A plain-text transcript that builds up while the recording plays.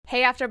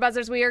Hey,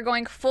 AfterBuzzers, we are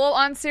going full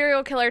on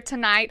serial killer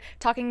tonight,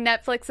 talking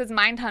Netflix's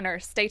Mindhunter.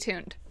 Stay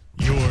tuned.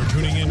 You're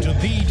tuning into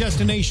the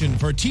destination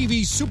for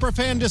TV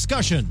superfan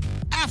discussion,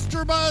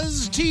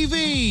 AfterBuzz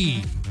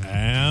TV.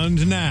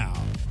 And now,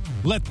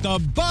 let the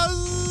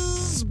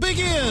buzz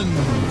begin.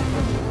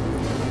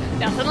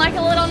 Nothing like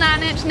a little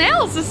 9 Inch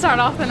Nails to start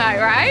off the night,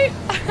 right?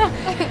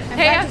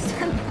 Hey,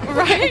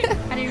 right?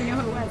 I didn't even know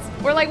who it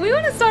was. We're like, we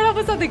want to start off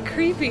with something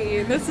creepy,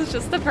 and this is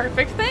just the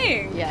perfect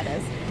thing. Yeah, it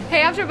is.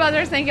 Hey,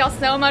 AfterBuzzers, thank y'all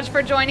so much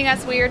for joining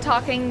us. We are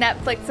talking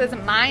Netflix's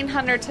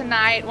Mindhunter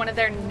tonight, one of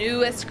their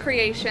newest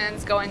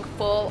creations, going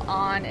full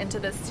on into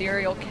the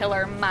serial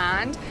killer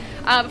mind.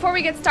 Before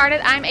we get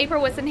started, I'm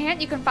April Wissenhant.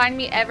 You can find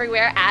me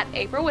everywhere at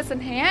April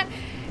Wissenhant.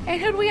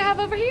 And who do we have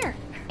over here?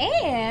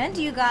 And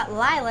you got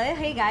Lila.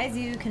 Hey, guys,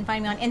 you can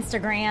find me on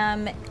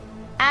Instagram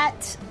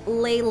at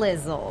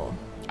Laylizzle.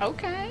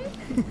 Okay.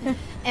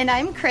 And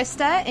I'm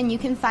Krista, and you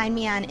can find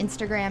me on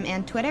Instagram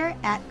and Twitter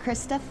at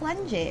Krista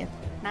Flengy.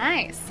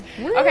 Nice.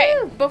 Woo! Okay,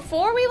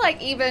 before we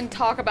even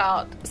talk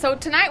about, so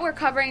tonight we're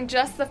covering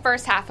just the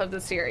first half of the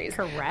series.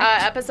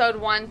 Correct. Episode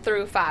 1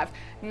 through 5.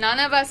 None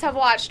of us have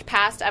watched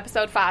past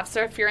episode 5,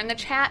 so if you're in the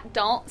chat,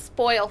 don't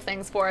spoil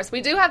things for us. We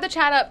do have the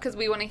chat up because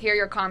we want to hear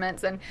your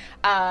comments and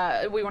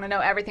we want to know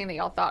everything that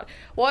y'all thought.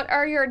 What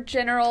are your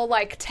general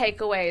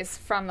takeaways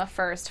from the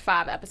first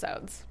 5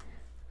 episodes?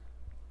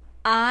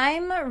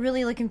 I'm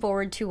really looking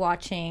forward to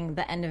watching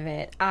the end of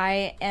it.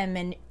 I am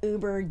an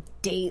Uber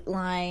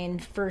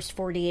Dateline first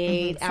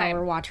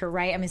 48-hour watcher,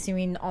 right? I'm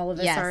assuming all of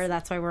us are.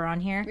 That's why we're on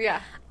here. Yeah.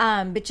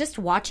 But just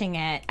watching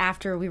it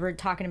after we were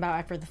talking about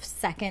after the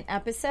second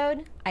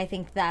episode, I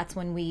think that's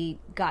when we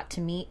got to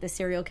meet the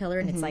serial killer,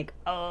 and it's like,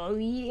 oh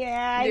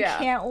yeah, I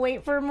can't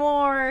wait for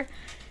more.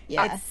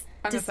 Yeah. It's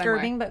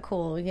disturbing but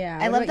cool. Yeah.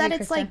 I love that you,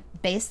 it's Krista?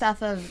 based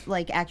off of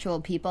actual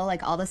people.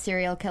 All the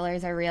serial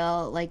killers are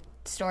real.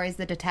 Stories,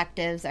 the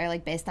detectives are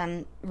based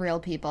on real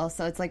people,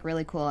 so it's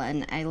really cool,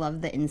 and I love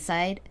the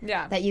insight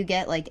that you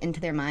get into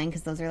their mind,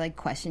 because those are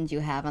questions you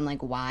have on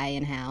why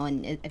and how,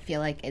 and I feel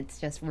like it's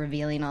just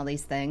revealing all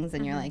these things,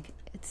 and you're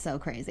it's so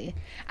crazy.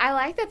 I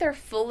like that they're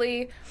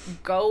fully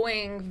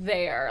going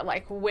there,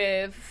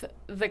 with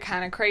the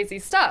kind of crazy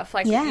stuff,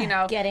 getting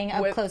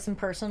up close and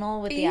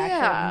personal with the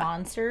actual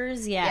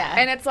monsters.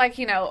 And it's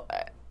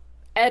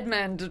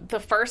Edmund,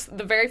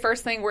 the very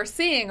first thing we're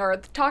seeing or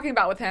talking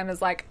about with him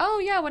is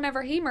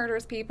whenever he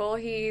murders people,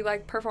 he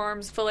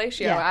performs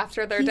fellatio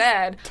after they're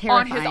dead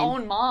on his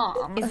own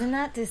mom. Isn't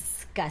that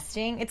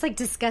disgusting? It's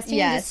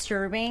disgusting and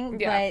disturbing,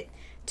 but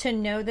to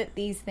know that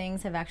these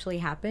things have actually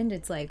happened,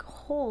 it's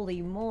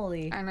holy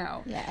moly. I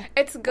know. Yeah.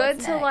 It's good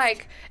to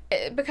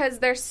because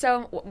there's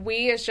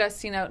we as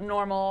just,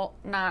 normal,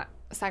 not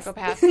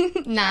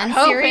psychopaths,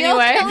 non-serial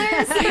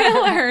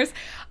killers.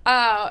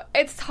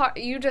 It's hard.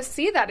 You just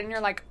see that and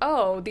you're like,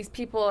 oh, these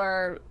people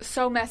are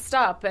so messed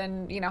up,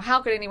 and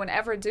how could anyone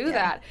ever do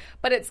that?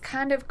 But it's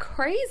kind of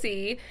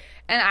crazy,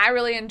 and I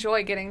really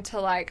enjoy getting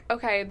to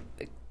okay,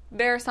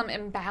 there are some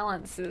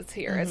imbalances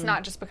here. It's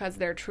not just because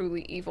they're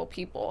truly evil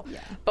people.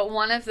 But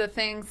one of the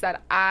things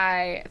that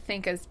I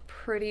think is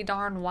pretty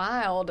darn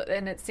wild,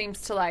 and it seems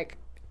to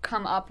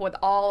come up with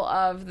all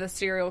of the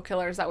serial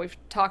killers that we've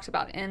talked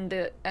about in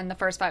the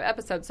first 5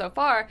 episodes so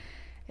far,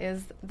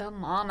 is the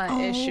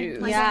mama issues.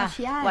 My gosh,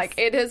 yes.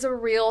 It is a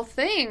real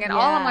thing, and all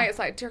I'm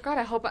it's dear God,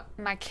 I hope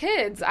my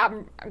kids,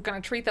 I'm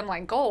gonna treat them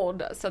like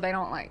gold, so they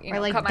don't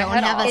cut my don't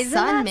head have off. a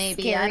son,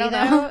 maybe. Scary, I don't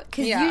know.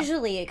 Because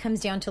usually it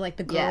comes down to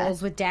the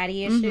girls with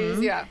daddy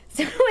issues. Yeah.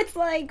 So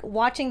it's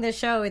watching the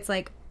show. It's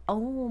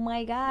oh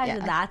my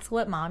God, that's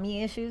what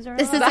mommy issues are.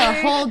 This is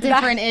a whole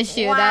different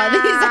issue, wow,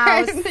 though. These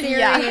are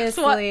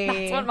seriously.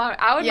 That's what mom.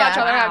 I would much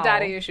rather have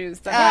daddy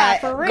issues than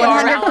for real. go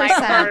around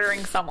 100%.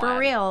 murdering someone. For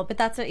real, but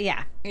that's what.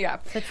 Yeah.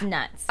 That's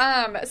nuts.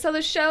 So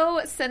the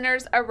show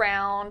centers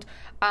around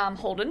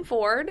Holden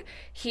Ford.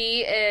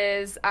 He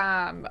is,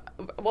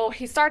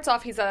 he starts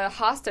off, he's a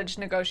hostage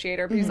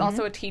negotiator, but he's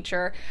also a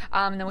teacher.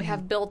 And then we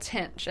have Bill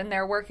Tinch, and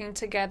they're working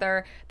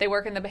together. They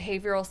work in the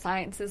behavioral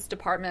sciences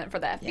department for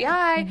the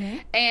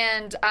FBI,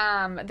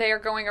 and they are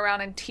going around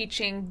and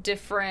teaching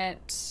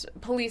different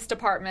police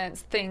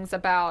departments things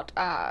about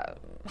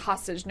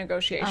hostage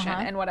negotiation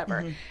and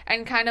whatever.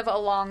 And kind of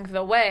along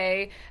the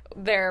way,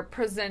 they're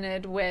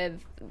presented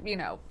with,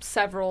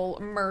 several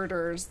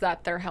murders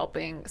that they're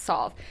helping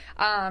solve.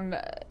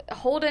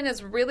 Holden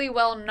is really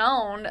well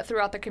known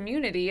throughout the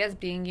community as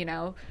being,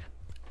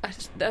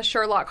 a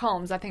Sherlock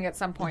Holmes. I think at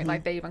some point,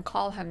 they even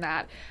call him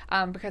that,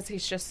 because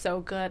he's just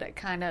so good at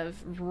kind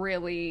of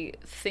really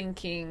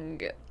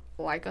thinking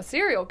like a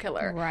serial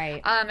killer.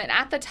 Right. And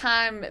at the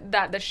time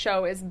that the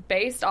show is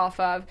based off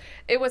of,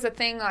 it was a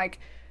thing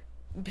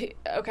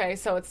okay,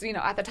 so it's,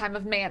 at the time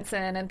of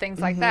Manson and things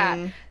like that,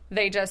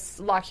 they just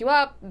lock you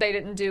up. They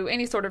didn't do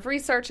any sort of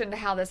research into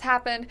how this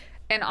happened.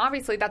 And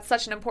obviously that's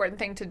such an important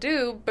thing to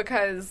do,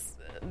 because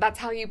that's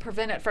how you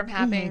prevent it from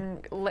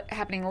happening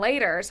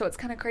later. So it's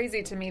kind of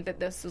crazy to me that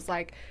this was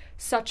like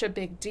such a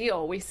big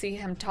deal. We see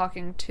him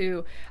talking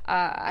to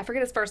I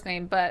forget his first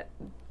name, but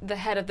the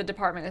head of the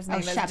department, his name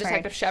is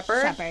Detective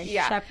Shepard.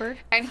 Yeah. Shepard.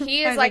 And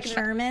he is like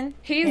Sherman.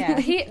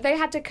 They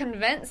had to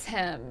convince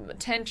him,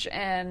 Tinch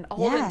and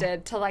Holden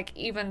did, to like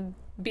even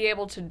be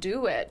able to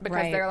do it,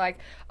 because they're like,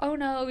 oh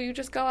no, you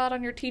just go out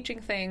on your teaching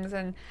things,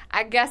 and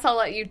I guess I'll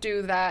let you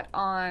do that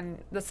on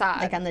the side,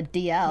 like on the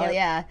DL.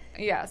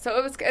 Yeah.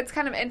 So it's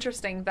kind of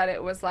interesting that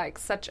it was like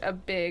such a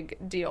big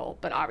deal,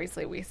 but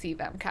obviously we see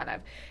them kind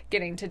of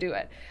getting to do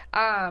it.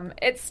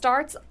 It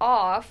starts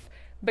off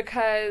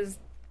because,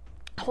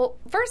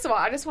 first of all,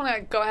 I just want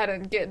to go ahead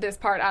and get this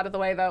part out of the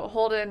way, though.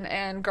 Holden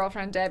and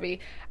girlfriend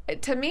Debbie,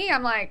 to me,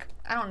 I'm like,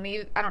 I don't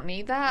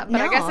need that, but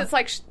I guess it's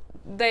like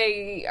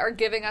they are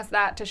giving us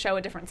that to show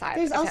a different side.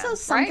 There's also him,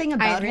 something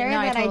about her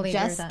that totally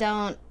I just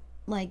don't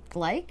like.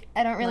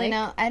 I don't really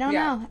know. I don't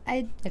know.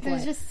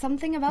 There's just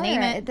something about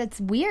her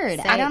that's weird.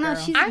 I don't know.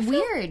 She's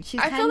weird.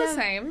 I feel the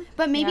same.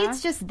 But maybe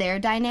it's just their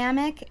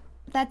dynamic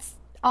that's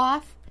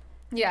off.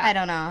 Yeah. I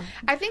don't know.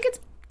 I think it's,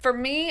 for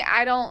me,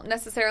 I don't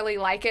necessarily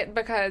like it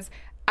because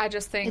I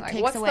just think,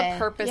 like, what's the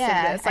purpose of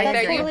this? Like,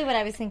 that's totally what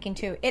I was thinking,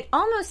 too. It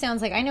almost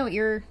sounds like, I know what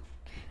you're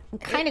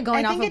kind of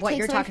going off of what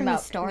you're talking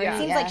about. Story. It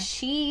seems like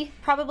she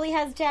probably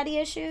has daddy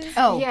issues.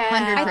 Oh,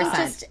 yeah. 100%. I think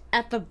just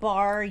at the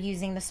bar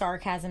using the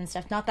sarcasm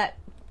stuff. Not that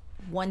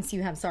once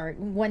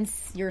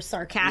you're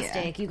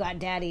sarcastic, you got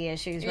daddy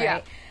issues, right?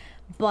 Yeah.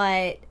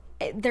 But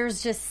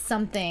there's just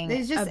something.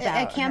 There's just about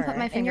I can't put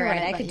my finger on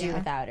it. I could do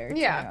without her.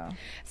 Yeah. Too.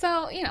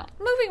 So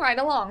moving right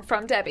along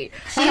from Debbie,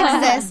 she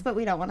exists, but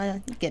we don't want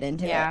to get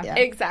into it. Yeah,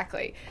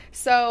 exactly.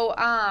 So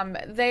I'm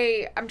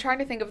trying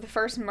to think of the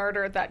first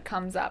murder that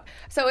comes up.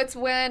 So it's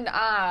when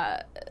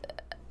a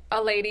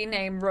lady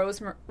named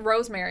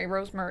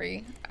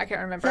Rosemary, I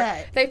can't remember.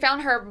 Yeah. They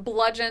found her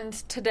bludgeoned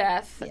to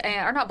death,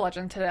 or not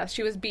bludgeoned to death.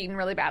 She was beaten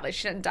really badly.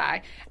 She didn't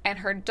die, and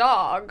her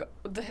dog,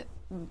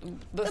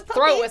 the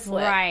throat was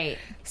slit. Right.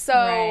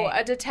 So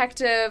a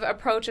detective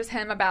approaches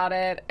him about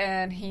it,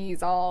 and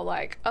he's all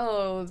like,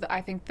 oh,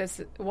 I think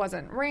this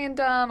wasn't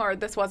random, or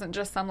this wasn't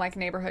just some like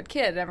neighborhood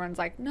kid. And everyone's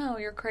like, no,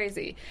 you're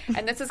crazy.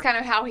 And this is kind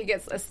of how he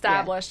gets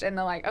established in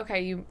the like,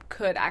 okay, you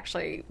could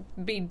actually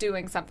be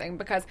doing something,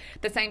 because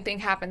the same thing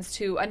happens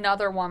to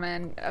another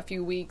woman a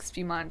few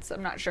months,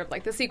 I'm not sure,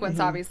 like the sequence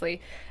obviously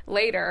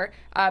later,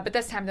 but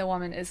this time the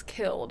woman is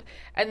killed.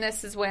 And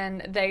this is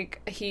when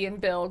he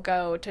and Bill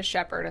go to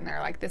Shepard, and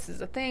they're like, this is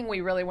a thing,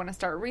 we really want to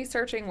start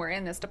researching, we're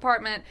in this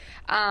department,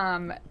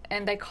 and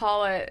they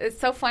call it's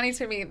so funny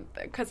to me,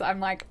 because I'm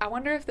like, I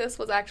wonder if this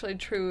was actually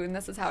true and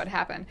this is how it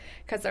happened,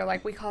 because they're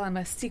like, we call him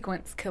a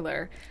sequence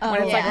killer,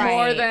 when it's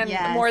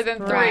like more than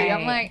 3.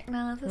 I'm like,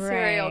 no, it's a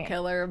serial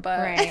killer,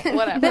 but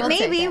whatever. But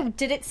maybe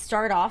did it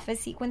start off as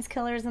sequence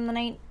killers in the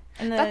 70s?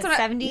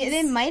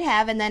 It might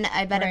have, and then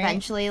I bet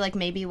eventually, like,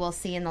 maybe we'll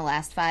see in the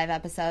last 5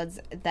 episodes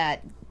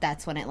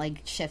that's when it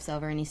like shifts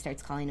over and he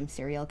starts calling them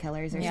serial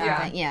killers or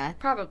something. Yeah,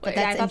 probably. But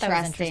that's I thought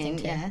interesting. That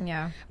was interesting too.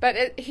 Yeah.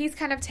 But he's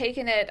kind of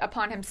taken it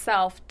upon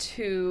himself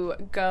to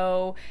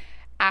go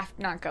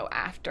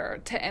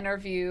to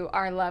interview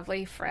our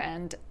lovely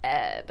friend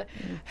Ed,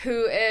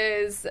 who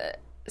is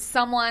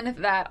someone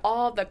that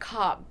all the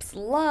cops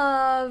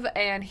love,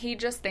 and he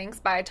just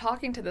thinks by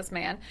talking to this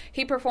man,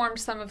 he performed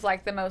some of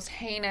like the most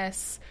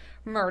heinous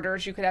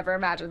murders you could ever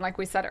imagine. Like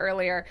we said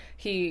earlier,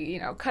 he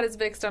cut his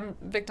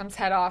victim's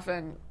head off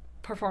and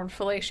performed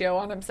fellatio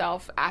on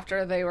himself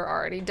after they were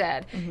already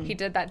dead. He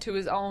did that to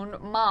his own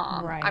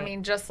mom. I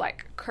mean, just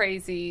like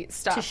crazy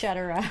stuff to shut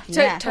her up. To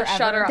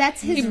shut her up.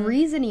 That's his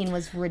reasoning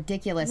was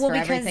ridiculous for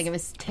everything. It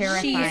was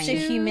terrifying. She used to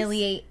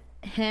humiliate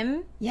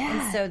him,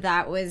 and so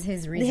that was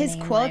his reasoning.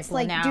 His quotes,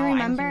 like, do you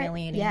remember? I'm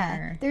humiliating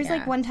her. There's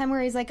like one time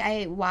where he's like,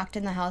 I walked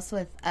in the house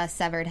with a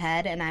severed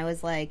head, and I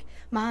was like,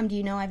 Mom, do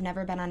you know I've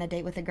never been on a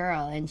date with a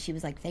girl? And she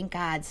was like, thank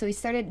God. So he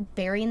started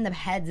burying the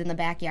heads in the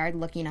backyard,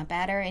 looking up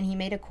at her, and he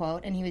made a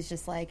quote, and he was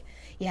just like,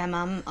 yeah,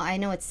 Mom, I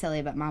know it's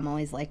silly, but Mom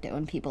always liked it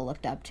when people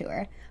looked up to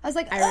her. I was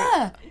like,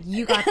 ugh.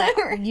 You got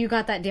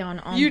that down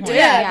on You point. did.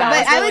 Yeah,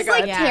 but I was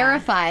like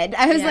terrified.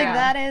 I was like,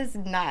 that is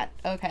not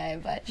okay,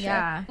 but sure.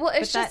 Yeah. Well,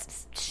 it's but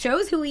just that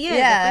shows who he is,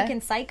 a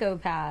freaking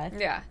psychopath.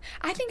 Yeah.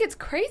 I think it's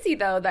crazy,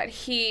 though, that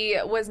he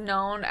was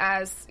known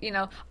as,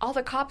 all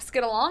the cops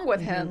get along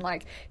with him.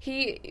 Like,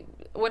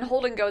 when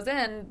Holden goes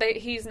in,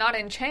 he's not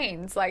in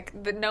chains. Like,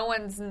 no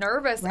one's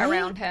nervous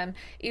around him,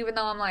 even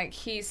though I'm like,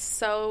 he's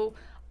so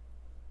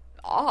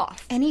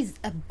off. And he's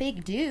a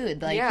big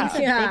dude. Like,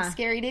 he's a big,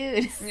 scary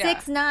dude.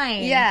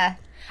 6'9". Yeah.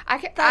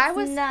 I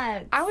was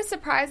nuts. I was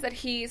surprised that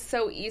he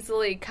so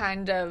easily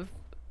kind of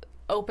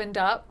opened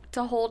up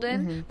to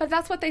Holden, but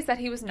that's what they said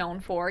he was known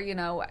for,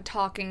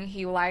 talking.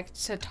 He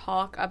liked to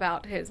talk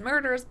about his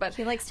murders, but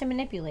he likes to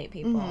manipulate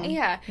people.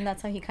 Yeah. And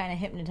that's how he kind of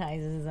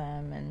hypnotizes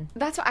them. And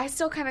that's what I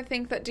still kind of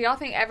think that, do y'all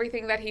think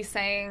everything that he's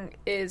saying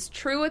is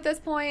true at this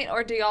point,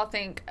 or do y'all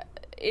think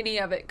any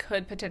of it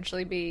could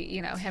potentially be,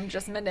 you know, him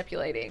just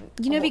manipulating.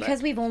 You know,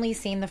 because we've only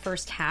seen the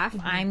first half,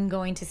 I'm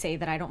going to say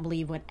that I don't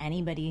believe what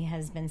anybody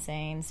has been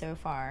saying so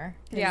far.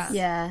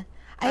 Yeah.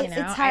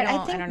 It's hard.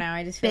 I think I don't know.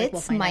 I just feel like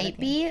we'll find might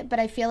be, but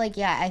I feel like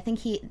I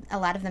think a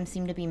lot of them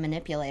seem to be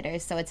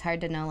manipulators, so it's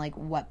hard to know like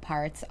what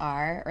parts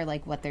are or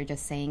like what they're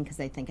just saying because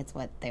they think it's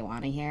what they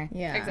want to hear.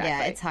 Yeah, exactly.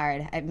 Yeah, it's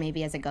hard.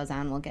 Maybe as it goes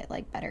on, we'll get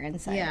like better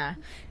insight. Yeah,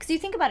 because you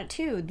think about it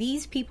too.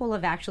 These people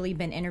have actually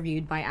been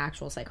interviewed by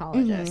actual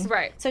psychologists,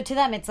 right? So to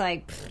them, it's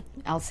like,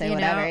 I'll say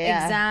whatever.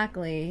 Yeah,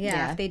 exactly.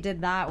 Yeah. If they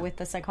did that with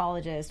the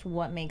psychologist,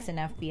 what makes an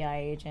FBI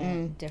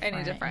agent different?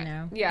 Any different? You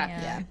know?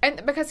 Yeah,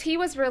 and because he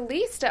was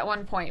released at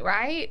one point,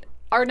 right?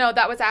 Or no,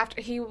 that was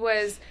after he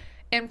was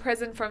in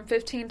prison from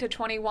 15 to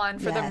 21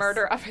 for the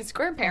murder of his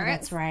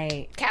grandparents. That's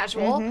right.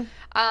 Casual.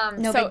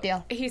 No big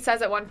deal. He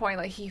says at one point,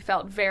 like, he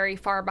felt very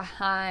far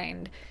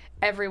behind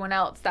everyone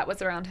else that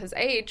was around his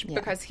age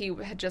because he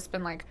had just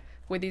been, like,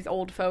 with these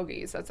old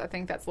fogies. I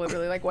think that's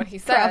literally, like, what he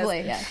says.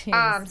 Probably,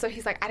 yeah. So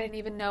he's like, I didn't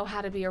even know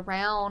how to be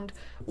around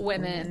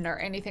women or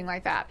anything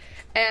like that.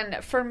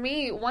 And for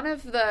me, one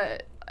of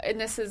the,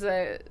 and this is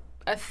a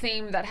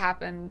theme that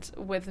happened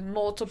with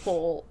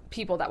multiple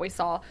people that we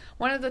saw.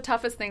 One of the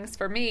toughest things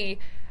for me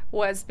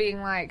was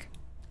being like,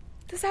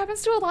 this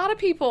happens to a lot of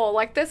people.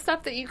 Like, this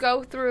stuff that you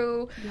go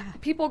through,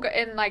 people go,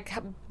 and like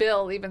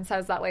Bill even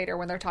says that later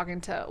when they're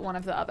talking to one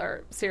of the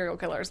other serial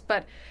killers.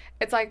 But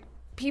it's like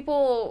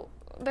people,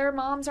 their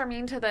moms are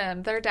mean to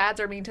them, their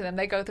dads are mean to them.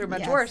 They go through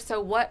much worse.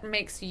 So what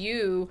makes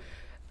you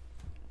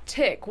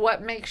tick?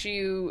 What makes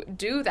you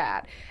do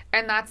that?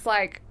 And that's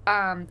like,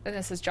 and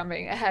this is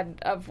jumping ahead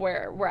of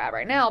where we're at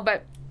right now,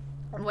 but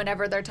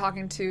whenever they're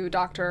talking to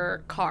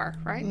Dr. Carr,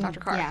 right? Dr.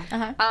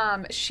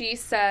 Carr, she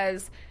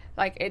says,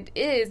 like, it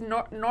is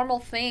normal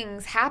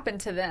things happen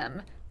to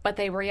them, but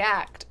they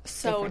react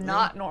so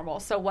not normal.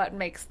 So what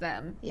makes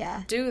them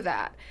do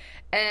that?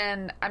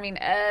 And I mean,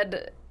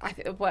 Ed,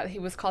 he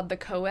was called the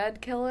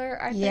co-ed killer,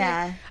 I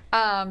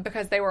think,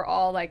 because they were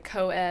all like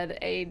co-ed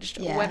aged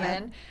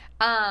women.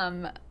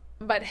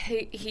 But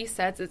he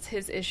says it's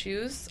his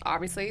issues,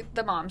 obviously,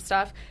 the mom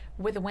stuff,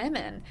 with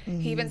women.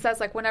 He even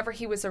says, like, whenever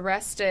he was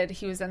arrested,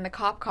 he was in the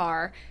cop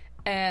car,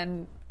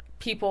 and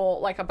people,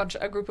 like,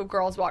 a group of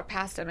girls walked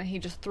past him, and he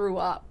just threw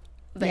up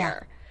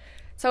there.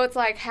 So it's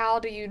like, how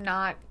do you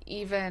not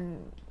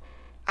even...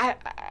 I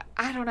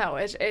don't know.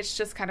 It's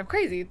just kind of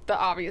crazy,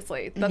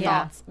 obviously, the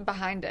thoughts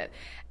behind it.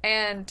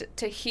 And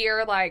to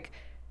hear, like...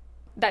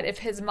 that if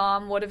his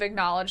mom would have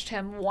acknowledged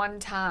him one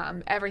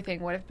time, everything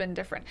would have been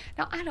different.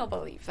 Now, I don't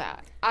believe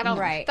that. I don't.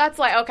 Right. That's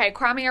like, okay,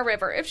 cry me a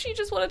river. If she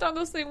just would have done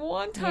this thing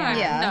one time,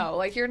 no,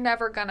 like, you're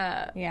never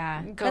gonna go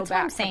that's back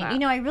what I'm saying. that. You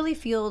know, I really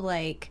feel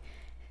like,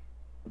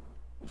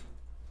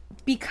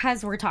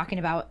 because we're talking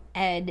about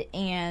Ed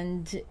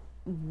and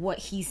what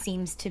he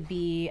seems to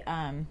be,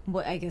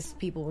 what I guess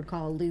people would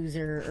call a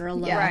loser or a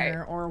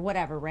loner or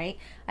whatever, right?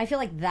 I feel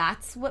like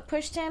that's what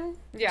pushed him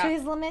to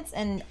his limits,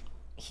 and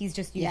he's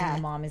just using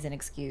the mom as an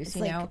excuse,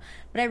 you know?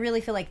 But I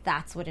really feel like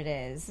that's what it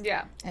is.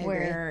 Yeah.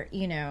 Where,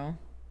 you know,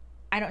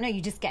 I don't know,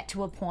 you just get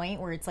to a point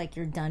where it's like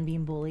you're done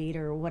being bullied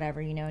or whatever,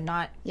 you know,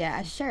 not...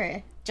 Yeah,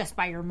 sure. Just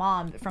by your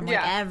mom, but from, like,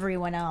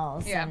 everyone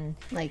else. Yeah. And,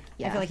 like,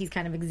 I feel like he's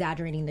kind of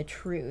exaggerating the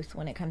truth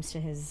when it comes to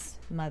his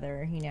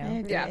mother, you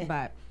know? Yeah.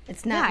 But...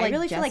 It's not like I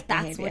really feel like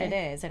behavior. that's what it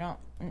is. I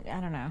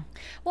don't know.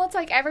 Well, it's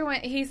like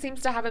everyone... He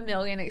seems to have a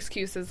million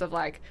excuses of,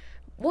 like...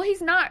 Well,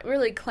 he's not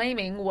really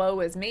claiming woe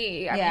is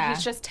me. I mean,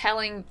 he's just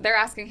they're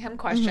asking him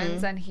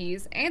questions and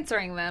he's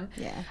answering them.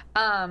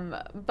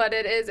 Yeah. But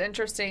it is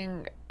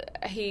interesting.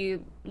 He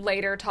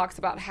later talks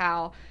about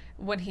how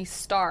when he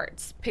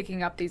starts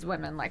picking up these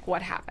women, like,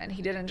 what happened.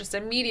 He didn't just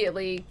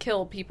immediately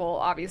kill people,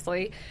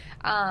 obviously,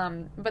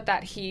 but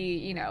that he,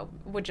 you know,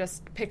 would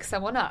just pick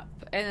someone up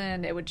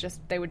and they would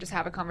just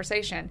have a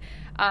conversation.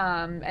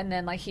 And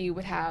then, like, he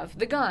would have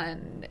the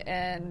gun,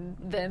 and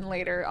then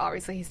later,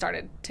 obviously, he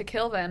started to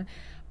kill them.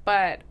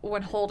 But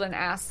when Holden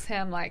asks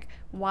him, like,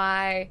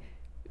 why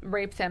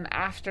rape them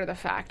after the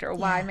fact, or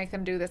why make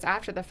them do this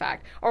after the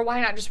fact, or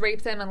why not just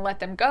rape them and let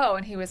them go,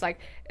 and he was like,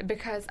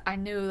 because I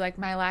knew, like,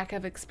 my lack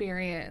of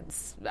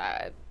experience,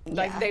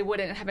 like, they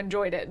wouldn't have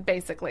enjoyed it,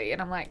 basically.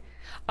 And I'm like,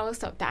 oh,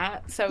 so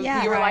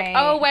you were like,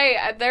 oh, wait,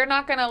 they're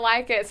not gonna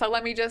like it, so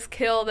let me just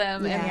kill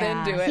them and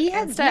then do it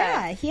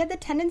instead. He had the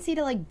tendency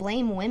to, like,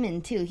 blame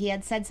women too. He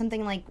had said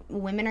something like,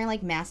 women are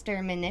like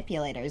master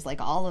manipulators,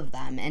 like, all of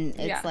them. And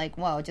it's like,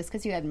 whoa, just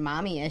because you had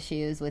mommy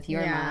issues with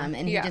your mom,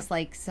 and he just,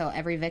 like, so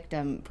every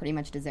victim pretty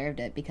much deserved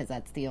it because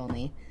that's the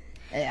only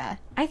I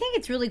think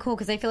it's really cool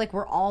because I feel like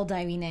we're all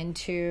diving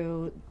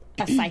into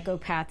a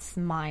psychopath's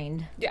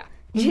mind.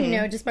 You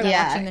know, just by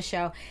watching the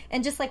show.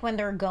 And just like when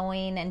they're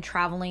going and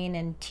traveling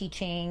and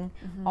teaching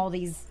all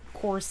these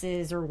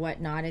courses or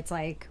whatnot, it's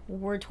like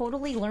we're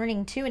totally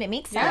learning too, and it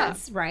makes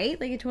sense,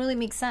 right? Like, it totally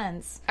makes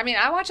sense. I mean,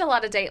 I watch a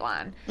lot of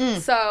Dateline,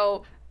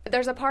 so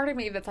there's a part of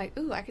me that's like,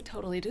 ooh, I could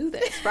totally do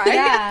this,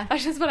 right?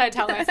 That's just what I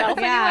tell myself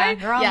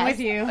anyway. Wrong with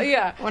you.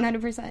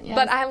 100%.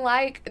 But I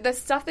like the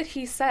stuff that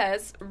he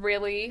says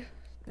really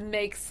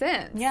makes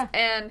sense. Yeah.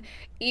 And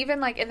even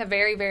like in the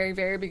very, very,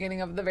 very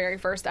beginning of the very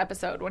first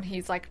episode when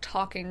he's like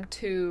talking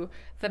to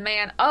the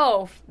man.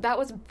 Oh, that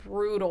was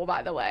brutal,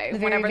 by the way. The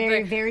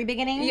very, very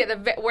beginning? Yeah,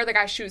 where the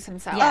guy shoots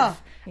himself. Yeah.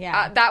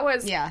 Yeah. That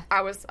was,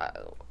 I was,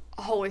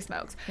 holy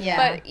smokes. Yeah.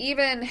 But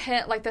even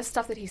like the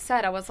stuff that he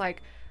said, I was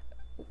like,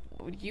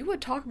 you would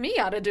talk me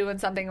out of doing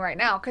something right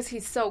now, because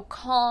he's so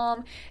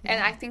calm.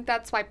 And I think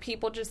that's why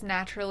people just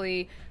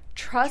naturally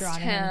trust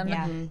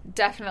him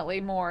definitely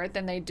more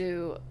than they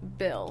do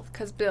Bill,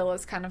 because Bill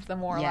is kind of the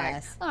more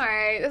like, all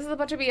right, this is a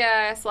bunch of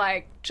BS,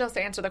 like, just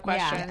answer the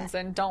questions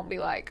and don't be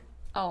like,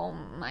 oh,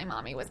 my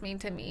mommy was mean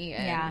to me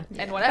and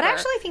whatever. But I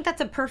actually think that's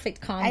a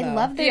perfect combo. I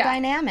love their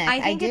dynamic.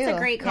 I think it's a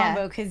great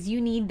combo because you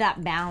need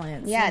that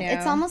balance. Yeah, you know?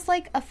 It's almost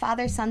like a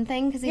father-son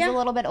thing because he's a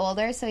little bit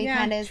older, so he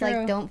kind of is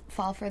like, don't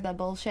fall for the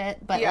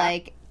bullshit, but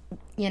like,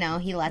 you know,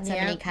 he lets him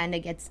and he kind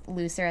of gets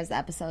looser as the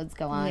episodes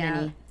go on,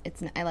 and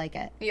I like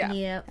it. Yeah.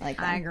 Yep.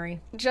 I agree.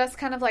 Just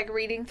kind of like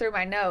reading through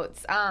my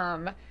notes,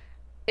 I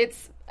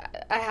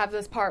have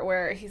this part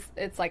where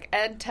it's like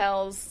Ed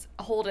tells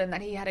Holden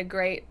that he had a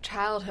great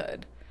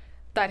childhood,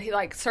 that he,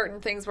 like, certain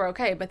things were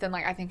okay, but then,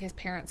 like, I think his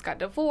parents got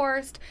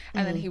divorced,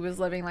 and then he was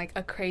living, like,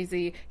 a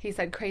crazy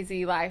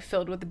life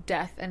filled with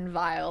death and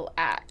vile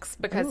acts,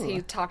 because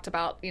he talked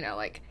about, you know,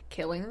 like,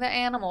 killing the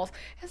animals.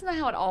 Isn't that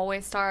how it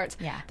always starts?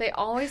 Yeah. They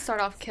always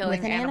start off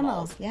killing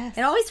animals. Yes.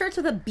 It always starts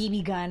with a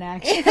BB gun,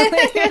 actually.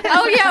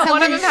 Oh, yeah,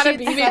 one of them had a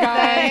BB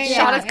gun,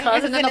 shot his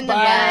cousin in the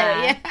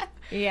butt.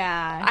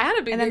 Yeah. I had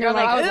a BB gun. And then they're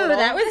like, ooh,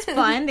 that was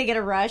fun. They get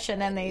a rush, and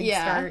then they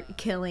start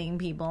killing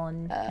people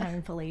and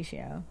having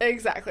fellatio.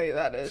 Exactly.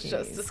 That is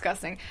just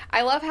disgusting.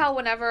 I love how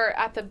whenever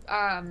at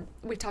the,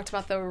 we talked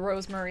about the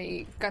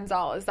Rosemary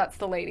Gonzalez, that's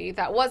the lady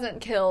that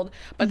wasn't killed,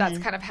 but that's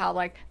kind of how,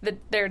 like,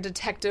 their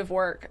detective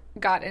work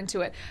got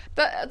into it.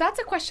 But that's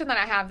a question that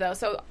I have, though.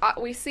 So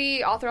we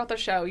see all throughout the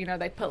show, you know,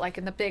 they put, like,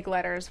 in the big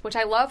letters, which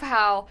I love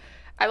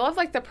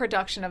like the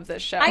production of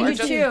this show. I do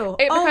too.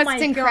 Because my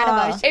it's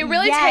incredible. Gosh. It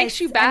really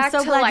takes you back I'm so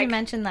to glad like you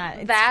mentioned that.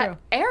 It's that true.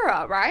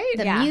 era, right?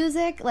 The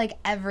music, like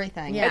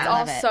everything. It's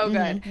all so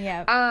good.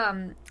 Yeah.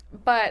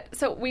 But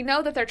so we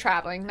know that they're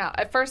traveling. Now,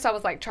 at first I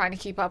was like trying to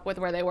keep up with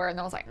where they were, and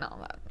I was like, no,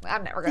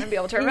 I'm never going to be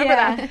able to remember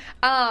that.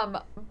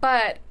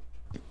 But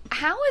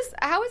how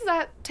is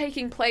that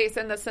taking place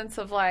in the sense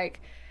of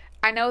like,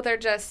 I know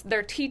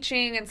they're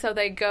teaching, and so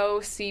they go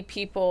see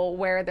people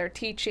where they're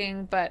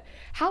teaching, but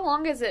how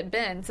long has it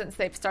been since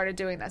they've started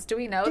doing this? Do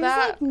we know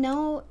that? Like,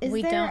 no,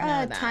 we there don't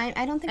know a that. time?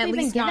 I don't think At we've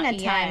been least given not a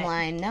yet.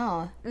 timeline,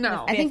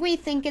 No. I think we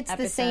think it's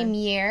the same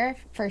year,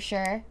 for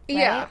sure, right?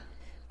 Yeah.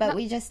 But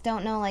we just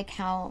don't know, like,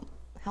 how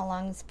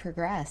long it's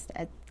progressed.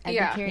 I'd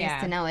be curious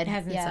to know. It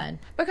hasn't said.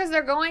 Because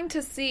they're going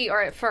to see,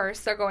 or at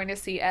first, they're going to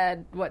see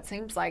Ed what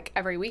seems like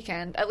every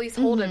weekend. At least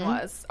Holden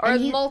was. Or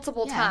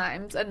multiple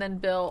times. And then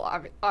Bill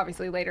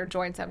obviously later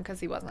joins him because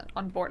he wasn't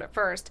on board at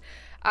first.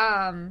 But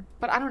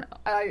I don't know.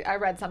 I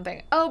read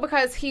something. Oh,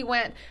 because he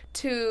went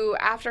to,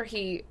 after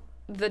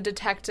the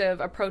detective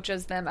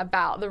approaches them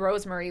about the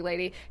Rosemary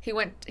lady, he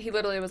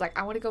literally was like,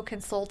 I want to go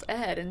consult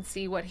Ed and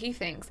see what he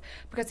thinks,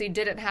 because he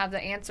didn't have the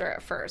answer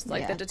at first.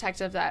 Like, the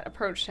detective that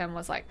approached him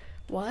was like,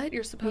 what?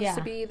 You're supposed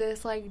to be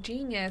this, like,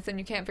 genius, and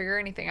you can't figure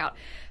anything out.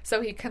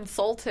 So he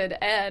consulted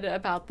Ed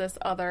about this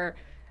other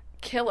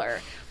killer.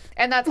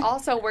 And that's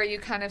also where you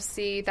kind of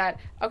see that,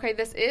 okay,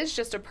 this is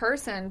just a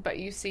person, but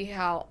you see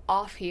how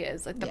off he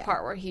is. Like, the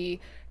part where he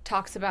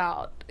talks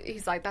about,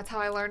 he's like, that's how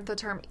I learned the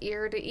term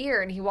ear to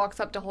ear, and he walks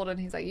up to Holden,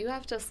 he's like, you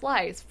have to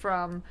slice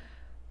from,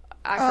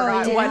 I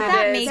forgot what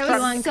that it is. Make you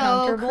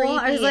uncomfortable? So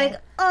I was like,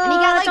 oh, and he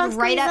got like don't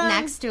right up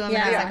squeeze next to him, and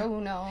I was like, oh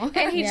no.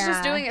 And he's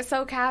just doing it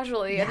so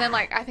casually, and then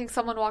like I think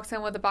someone walks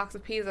in with a box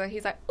of pizza,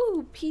 he's like,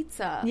 ooh,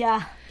 pizza.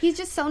 Yeah. He's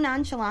just so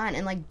nonchalant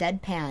and like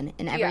deadpan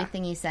in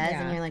everything he says,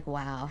 and you're like,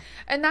 wow.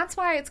 And that's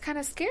why it's kind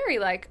of scary,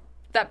 like,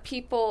 that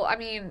people, I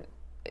mean,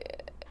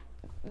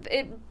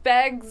 it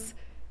begs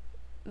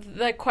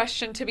the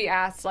question to be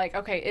asked, like,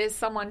 okay, is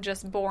someone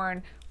just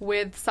born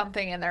with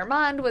something in their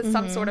mind, with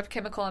some sort of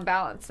chemical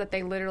imbalance that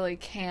they literally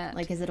can't,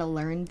 like, is it a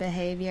learned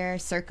behavior,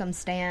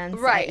 circumstance,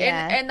 right?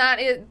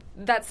 And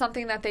that's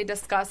something that they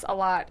discuss a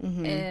lot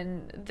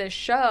in this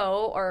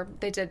show, or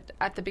they did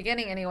at the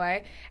beginning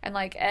anyway. And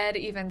like Ed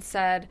even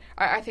said,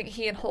 I think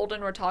he and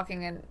Holden were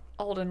talking, and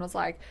Holden was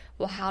like,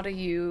 well, how do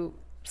you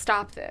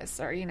stop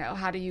this, or, you know,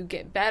 how do you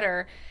get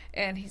better?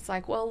 And he's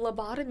like, well,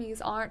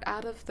 lobotomies aren't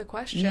out of the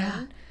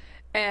question.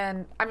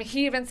 And, I mean,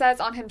 he even says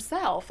on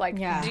himself,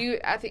 like,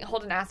 I think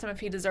Holden asked him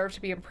if he deserved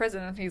to be in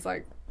prison, and he's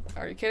like,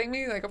 are you kidding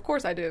me? Like, of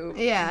course I do.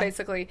 Yeah.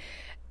 Basically.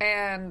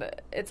 And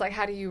it's like,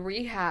 how do you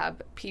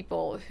rehab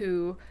people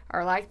who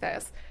are like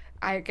this?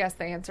 I guess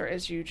the answer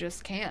is you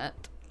just can't.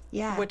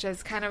 Yeah. Which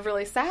is kind of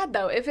really sad,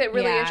 though. If it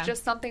really is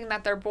just something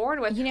that they're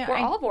born with, we're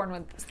all born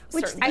with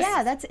certain things.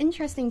 Yeah, that's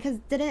interesting, because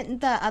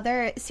didn't the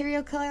other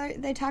serial killer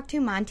they talked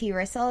to, Monty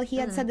Rissell, he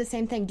had said the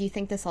same thing. Do you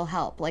think this will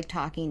help, like,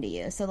 talking to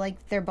you? So,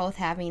 like, they're both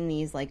having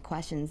these, like,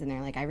 questions, and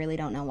they're like, I really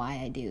don't know why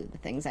I do the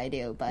things I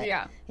do, but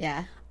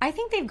yeah. I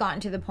think they've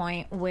gotten to the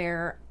point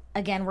where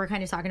again, we're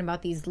kind of talking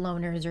about these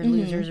loners or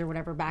losers or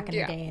whatever back in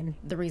the day and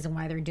the reason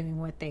why they're doing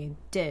what they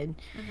did.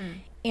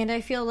 And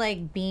I feel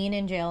like being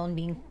in jail and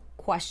being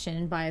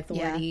questioned by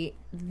authority,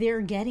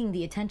 they're getting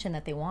the attention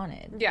that they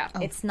wanted. Yeah.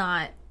 It's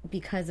not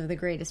because of the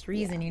greatest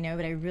reason, you know,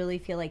 but I really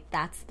feel like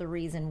that's the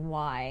reason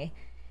why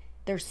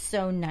they're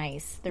so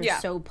nice. They're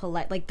so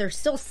polite. Like, they're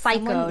still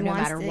psycho no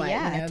matter what.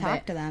 Yeah, you know,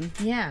 talk to them.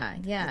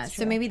 Yeah.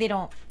 So maybe they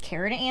don't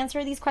care to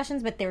answer these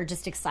questions, but they're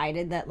just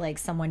excited that, like,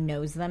 someone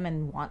knows them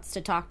and wants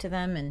to talk to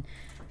them, and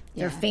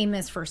they're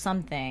famous for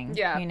something.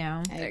 Yeah. You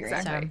know?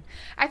 Exactly. So.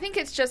 I think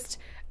it's just...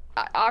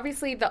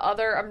 obviously, the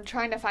other... I'm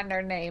trying to find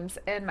their names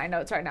in my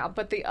notes right now,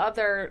 but the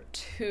other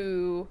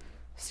two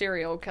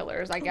serial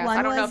killers, I guess.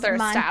 I don't know if they're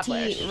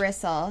established.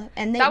 Rissell.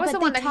 And that was the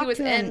one that he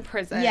was in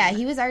prison. Yeah,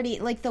 he was already...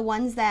 Like, the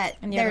ones that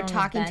they're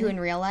talking to in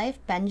real life.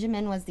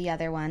 Benjamin was the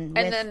other one.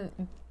 And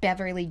then...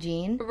 Beverly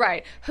Jean.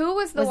 Right. Who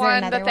was the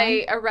one that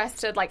they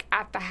arrested, like,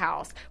 at the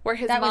house? Where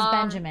his mom... That was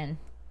Benjamin.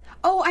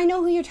 Oh, I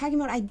know who you're talking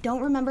about. I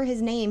don't remember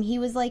his name. He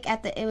was, like,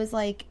 at the... It was,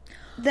 like...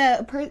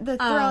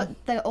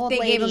 The old they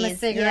ladies. gave him a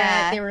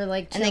cigarette. They were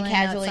like, and they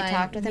casually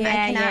talked with him.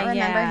 I cannot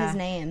remember his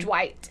name.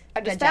 Dwight.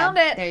 I just found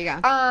it. There you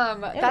go.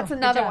 That's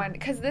another one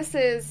because this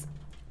is.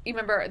 You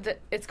remember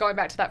it's going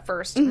back to that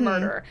first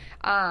murder.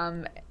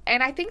 And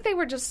I think they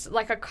were just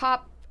like a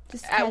cop.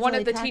 At one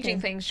of the teaching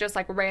things, just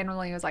like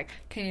randomly was like,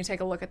 "Can you take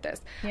a look at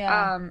this?"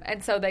 Yeah.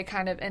 And so they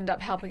kind of end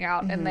up helping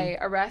out, and they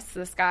arrest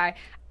this guy.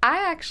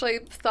 I actually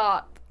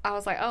thought I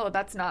was like, "Oh,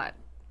 that's not."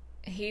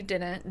 He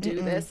didn't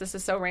do this. This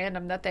is so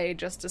random that they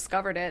just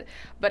discovered it.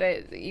 But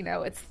it, you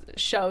know, it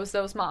shows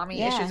those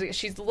mommy issues.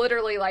 She's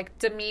literally like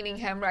demeaning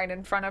him right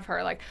in front of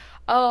her. Like,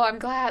 oh, I'm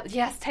glad.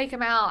 Yes, take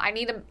him out. I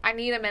need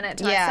a minute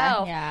to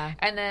myself. Yeah.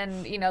 And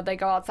then, you know, they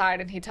go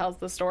outside and he tells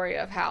the story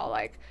of how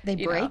like they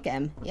break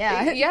him.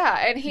 Yeah.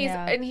 Yeah.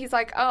 And he's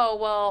like, oh,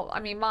 well, I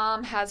mean,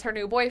 mom has her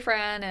new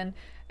boyfriend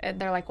and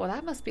they're like, well,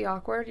 that must be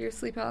awkward. You're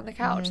sleeping on the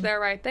couch.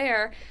 They're right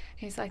there.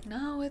 He's like,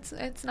 no, it's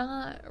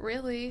not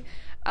really.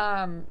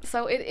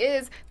 So it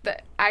is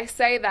that I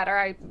say that, or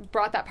I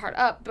brought that part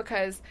up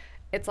because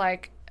it's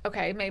like,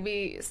 okay,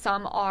 maybe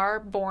some are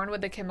born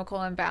with a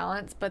chemical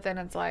imbalance, but then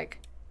it's like,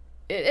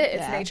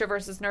 it's nature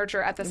versus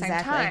nurture at the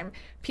same time.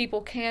 People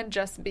can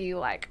just be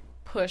like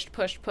pushed,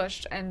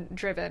 and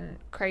driven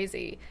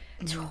crazy.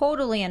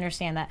 Totally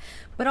understand that.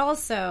 But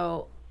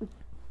also,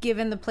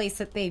 given the place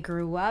that they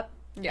grew up,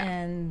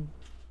 and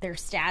their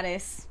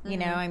status, you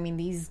know, I mean,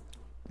 these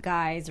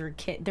guys are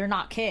they're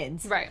not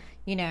kids, right?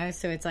 You know,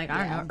 so it's like,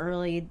 I don't know,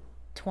 early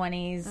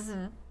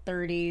 20s,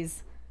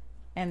 30s,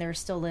 and they're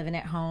still living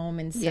at home,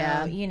 and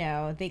so you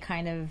know, they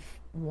kind of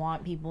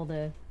want people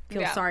to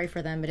feel sorry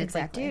for them, but it's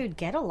like, dude,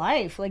 get a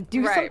life, like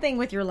do something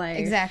with your life.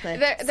 Exactly.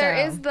 There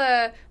is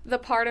the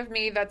part of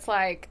me that's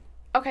like,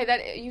 okay,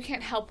 that you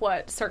can't help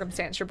what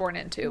circumstance you're born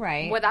into,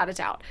 right? Without a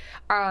doubt.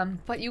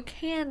 But you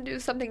can do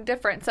something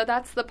different. So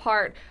that's the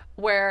part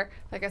where,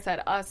 like I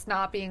said, us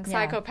not being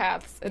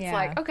psychopaths, it's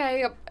like,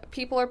 okay,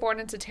 people are born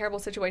into terrible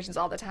situations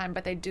all the time,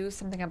 but they do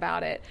something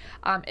about it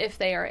if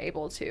they are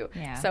able to.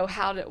 Yeah. So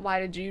why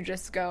did you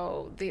just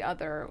go the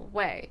other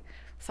way?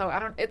 So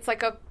it's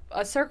like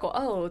a circle.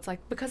 Oh, it's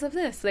like because of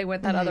this they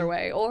went that other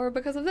way, or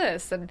because of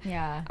this, and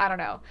I don't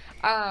know.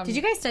 Did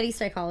you guys study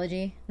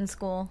psychology in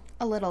school?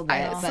 A little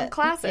bit, some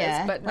classes,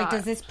 but not. Like,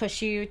 does this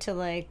push you to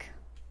like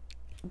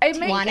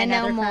want to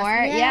know more?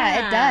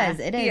 Yeah, it does.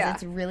 It is.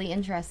 It's really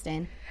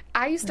interesting.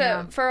 I used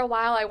to, for a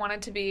while, I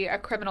wanted to be a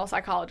criminal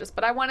psychologist,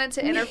 but I wanted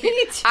to interview.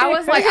 I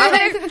was like,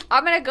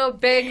 I'm gonna go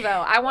big though.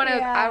 I want to.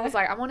 I was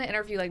like, I want to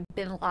interview like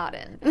Bin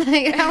Laden.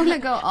 Like, I want to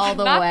go all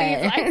the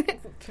way. These,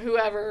 like,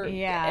 whoever,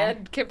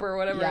 Ed Kipper,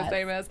 whatever his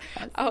name is.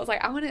 I was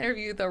like, I want to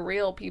interview the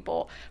real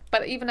people.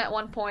 But even at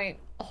one point,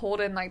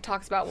 Holden like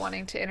talks about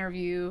wanting to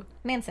interview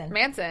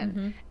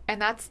Manson,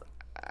 and that's.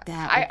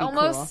 I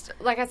almost,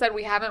 cool. Like I said,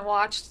 we haven't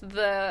watched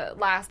the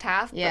last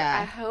half, but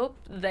I hope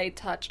they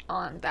touch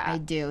on that. I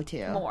do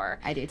too. More.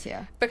 I do too.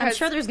 Because I'm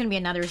sure there's going to be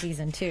another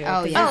season too.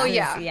 Oh, yeah. Oh,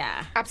 yeah.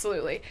 Yeah.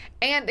 Absolutely.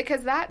 And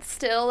because that's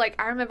still, like,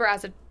 I remember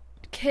as a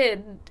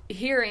kid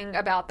hearing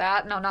about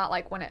that. No, not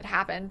like when it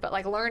happened, but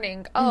like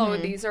learning,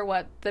 these are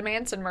what the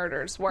Manson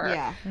murders were.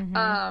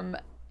 Yeah.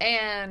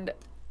 And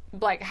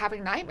like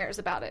having nightmares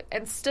about it,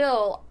 and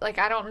still like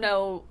I don't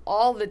know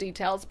all the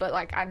details, but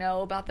like I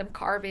know about them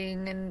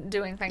carving and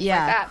doing things like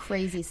that,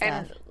 crazy stuff,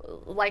 and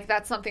like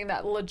that's something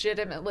that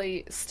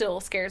legitimately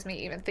still scares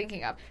me even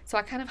thinking of. So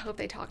I kind of hope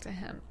they talk to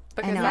him,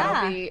 because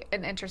that'll be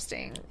an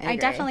interesting. I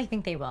definitely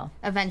think they will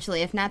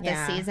eventually, if not this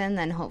season,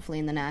 then hopefully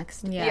in the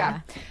next.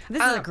 This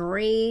is a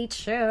great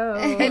show.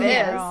 It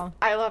is.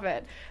 I love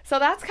it. So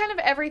that's kind of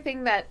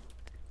everything that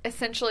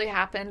essentially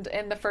happened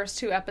in the first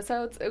 2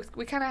 episodes.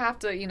 We kind of have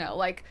to,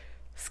 like,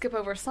 skip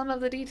over some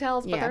of the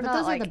details, but they're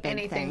not like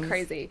anything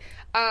crazy.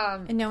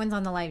 And no one's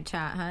on the live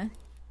chat, huh?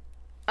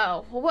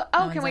 Oh, well,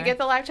 can we get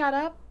the live chat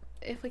up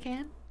if we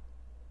can?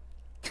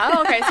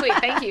 Oh, okay, sweet.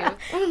 Thank you.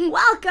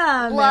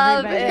 Welcome,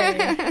 Love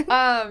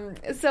everybody.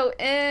 it. So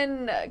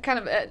in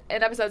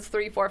episodes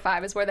 3, 4,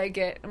 5 is where they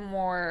get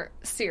more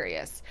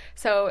serious.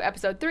 So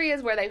episode 3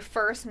 is where they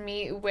first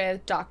meet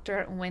with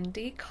Dr.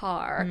 Wendy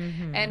Carr.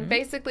 And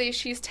basically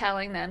she's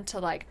telling them to,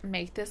 like,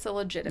 make this a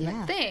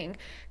legitimate thing.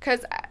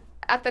 Because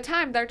at the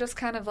time, they're just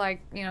kind of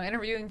like,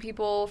 interviewing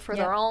people for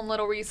their own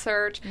little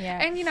research.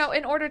 Yeah. And,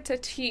 in order to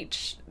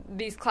teach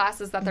these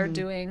classes that they're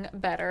doing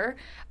better.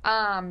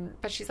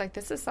 But she's like,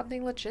 this is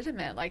something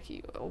legitimate. Like,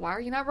 why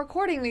are you not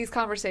recording these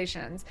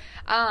conversations?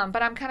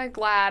 But I'm kind of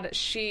glad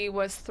she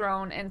was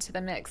thrown into the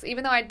mix.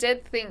 Even though I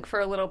did think for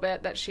a little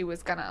bit that she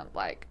was going to,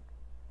 like,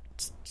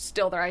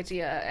 steal their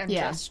idea and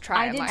just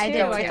try and, like, I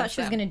did too. I thought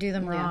she was going to do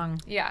them wrong.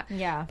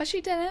 Yeah. But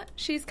she didn't.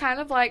 She's kind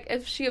of like,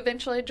 if she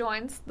eventually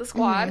joins the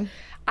squad,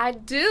 I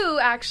do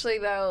actually,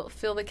 though,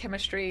 feel the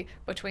chemistry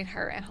between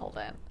her and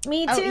Holden.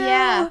 Me too. Oh,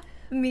 yeah.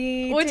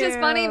 Me Which too. is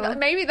funny.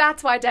 Maybe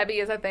that's why Debbie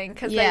is a thing,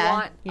 because they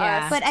want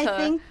us But to... I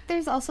think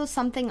there's also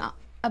something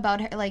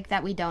about her, like,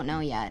 that we don't know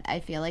yet.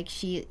 I feel like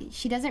she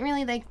doesn't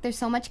really, like, there's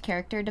so much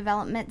character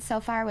development so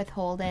far with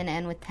Holden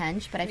and with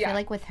Tench, but I feel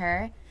like with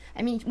her,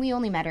 I mean, we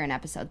only met her in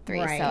episode 3,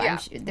 so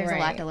there's a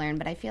lot to learn,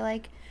 but I feel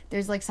like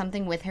there's, like,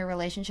 something with her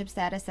relationship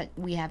status that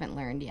we haven't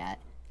learned yet.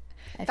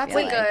 That's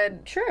a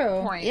good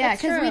point. Yeah,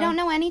 because we don't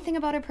know anything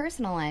about her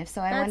personal life,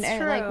 so I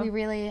wonder, like,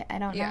 I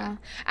don't know.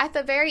 At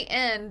the very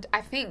end,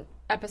 I think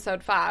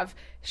episode 5,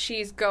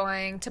 she's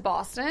going to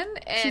Boston,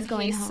 and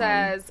he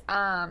says,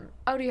 oh,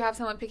 do you have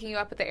someone picking you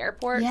up at the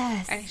airport?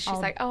 Yes. And she's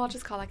like, oh, I'll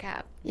just call a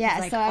cab. Yeah,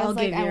 like, so I was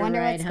like, I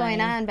wonder what's honey.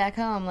 going on back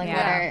home, like,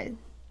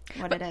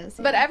 what it is.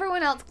 But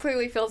everyone else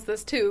clearly feels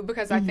this too,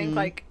 because I think,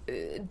 like,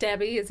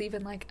 Debbie is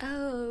even like,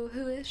 oh,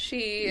 who is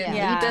she? And we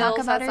Bill talk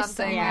about her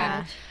something. so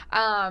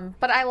much.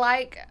 But I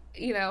like,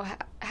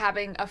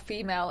 having a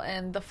female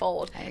in the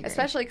fold,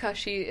 especially because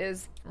she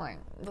is, like,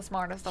 the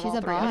smartest of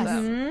all three of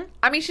them.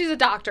 I mean, she's a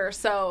doctor,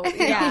 so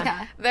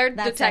they're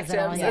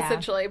detectives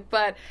essentially.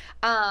 But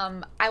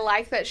I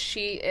like that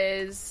she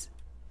is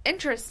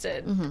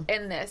interested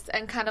in this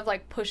and kind of,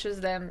 like,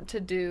 pushes them to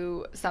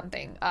do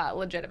something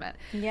legitimate.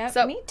 Yeah,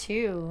 so me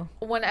too.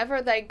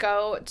 Whenever they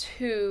go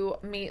to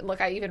meet,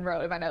 look, I even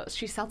wrote in my notes,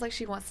 she sounds like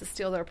she wants to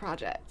steal their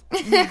project.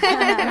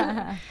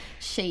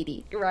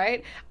 Shady.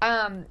 Right?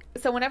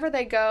 So whenever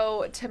they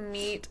go to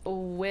meet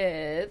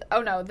with,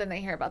 then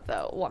they hear about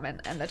the woman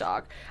and the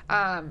dog.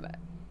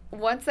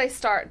 Once they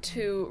start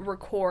to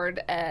record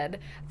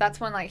Ed, that's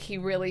when, like, he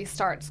really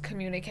starts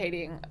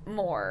communicating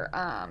more.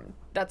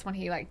 That's when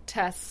he, like,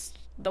 tests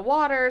the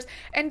waters.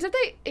 And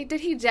did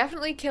he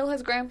definitely kill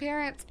his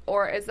grandparents,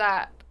 or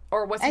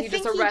was he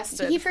just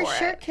arrested? He for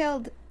sure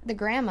killed the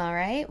grandma,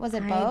 right? Was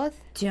it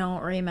both?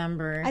 Don't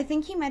remember. I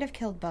think he might have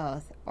killed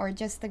both, or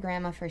just the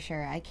grandma for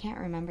sure. I can't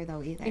remember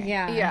though either.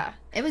 Yeah.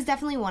 It was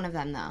definitely one of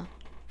them though.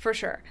 For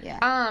sure.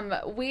 Yeah.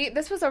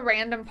 This was a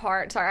random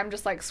part. Sorry, I'm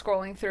just, like,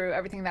 scrolling through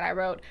everything that I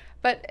wrote.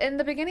 But in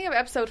the beginning of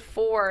episode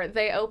 4,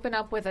 they open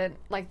up with the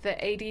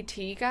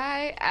ADT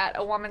guy at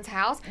a woman's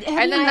house,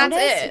 and then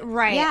that's it.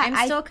 Right. Yeah,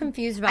 I'm still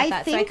confused about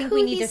that. So I think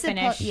we need to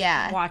finish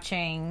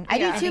watching. I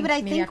do too, but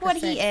I think what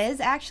he is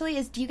actually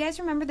is. Do you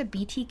guys remember the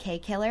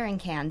BTK killer in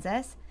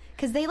Kansas?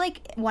 Because they,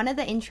 like, one of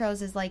the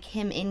intros is, like,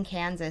 him in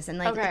Kansas, and,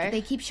 like,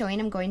 they keep showing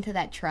him going to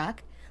that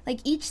truck.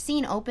 Like, each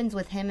scene opens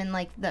with him, and,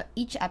 like,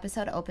 each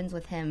episode opens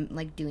with him,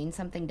 like, doing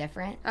something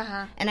different.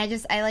 And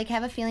I like,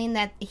 have a feeling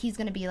that he's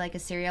going to be, like, a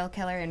serial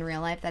killer in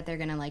real life that they're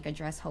going to, like,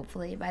 address,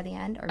 hopefully, by the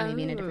end, or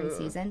maybe in a different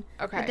season.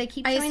 Okay. But they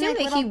keep I showing, assume like,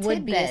 that he little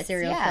would be a tidbits.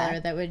 serial killer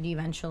that would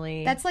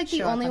eventually That's, like,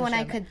 the only one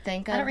I could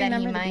think of I don't that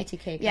he remember might. The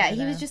BTK yeah,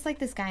 killer, he was though. just, like,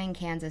 this guy in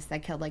Kansas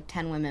that killed, like,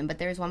 10 women. But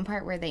there was one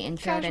part where they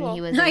introed, and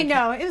he was... I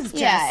know, it was just...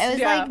 Yeah, it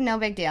was, like, no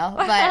big deal.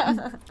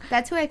 But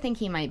that's who I think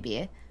he might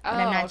be. But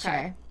I'm not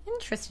sure.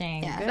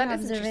 Interesting. Yeah. Good That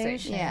is observation.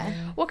 interesting. Yeah.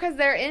 Well, because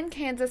they're in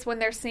Kansas when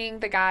they're seeing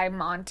the guy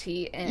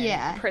Monty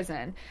in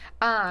prison.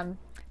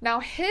 Now,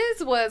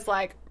 his was,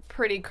 like,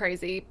 pretty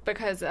crazy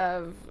because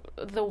of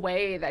the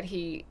way that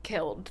he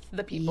killed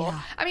the people.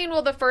 Yeah. I mean,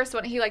 well, the first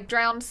one, he, like,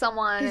 drowned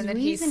someone and then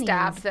he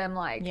stabbed them,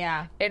 like,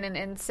 Yeah. in an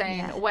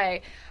insane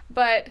way.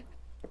 But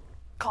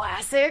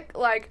classic,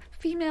 like,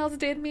 females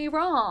did me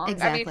wrong.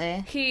 Exactly.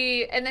 I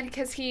mean, and then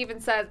because he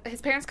even says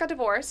his parents got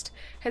divorced,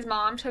 his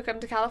mom took him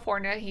to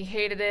California, he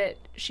hated it,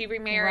 she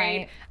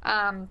remarried.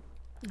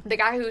 The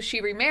guy who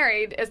she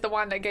remarried is the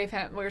one that gave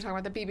him, we were talking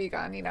about the BB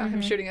gun,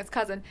 him shooting his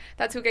cousin.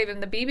 That's who gave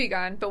him the BB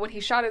gun. But when he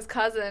shot his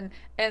cousin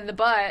in the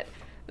butt,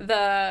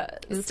 the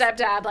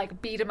stepdad,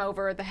 like, beat him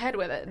over the head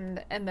with it.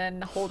 And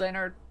then Holden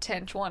or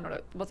Tench one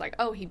was like,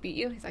 oh, he beat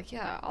you? He's like,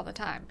 yeah, all the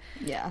time.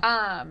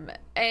 Yeah.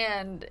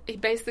 And he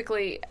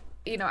basically,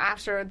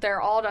 after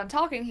they're all done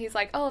talking, he's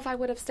like, oh, if I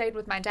would have stayed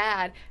with my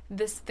dad,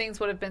 things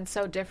would have been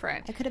so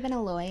different. I could have been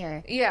a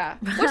lawyer. Yeah.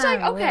 Which,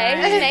 like,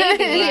 okay,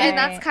 maybe. And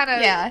that's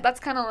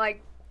kind of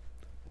like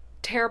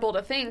terrible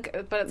to think,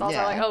 but it's also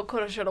like, oh,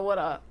 coulda, shoulda,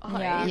 woulda.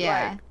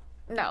 Yeah.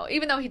 Like, no,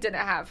 even though he didn't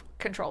have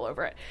control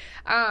over it.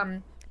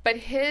 But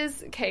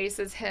his case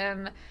is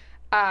him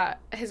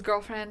his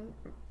girlfriend,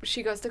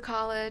 she goes to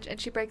college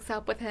and she breaks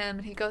up with him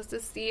and he goes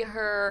to see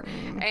her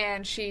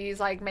and she's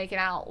like making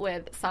out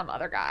with some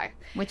other guy.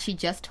 Which she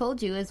just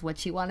told you is what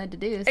she wanted to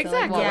do. So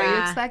exactly. What were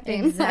you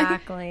expecting?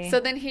 Exactly. So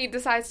then he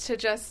decides to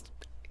just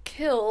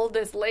kill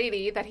this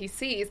lady that he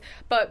sees,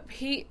 but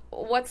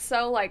what's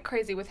so like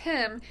crazy with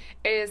him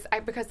is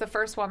because the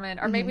first woman,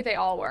 or maybe they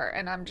all were,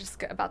 and I'm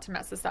just about to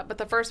mess this up, but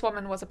the first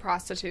woman was a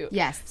prostitute.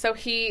 Yes. So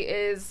he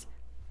is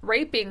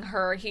raping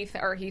her, he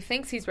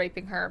thinks he's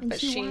raping her, but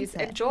she's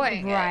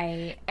enjoying it.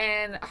 Right.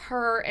 And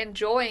her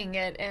enjoying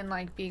it and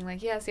like being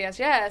like, yes, yes,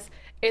 yes,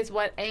 is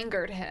what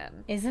angered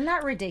him. Isn't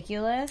that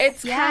ridiculous?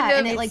 It's kind of,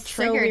 and it like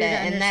triggered it,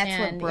 and that's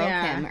what broke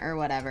Yeah. him or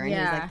whatever. And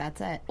he's like,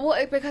 that's it.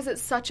 Well, because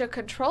it's such a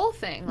control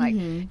thing. Like,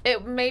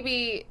 it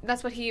maybe,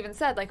 that's what he even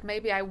said, like,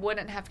 maybe I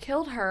wouldn't have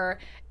killed her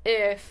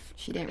if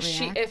she didn't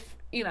react.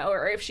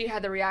 Or if she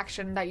had the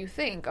reaction that you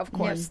think, of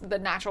course, the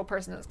natural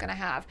person is going to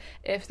have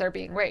if they're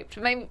being raped.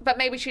 But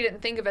maybe she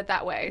didn't think of it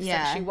that way.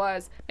 Yeah.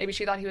 Since maybe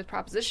she thought he was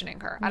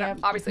propositioning her. Yep.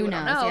 Obviously, we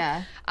don't know.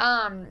 Yeah.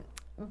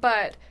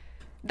 But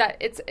that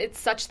it's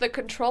such the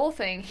control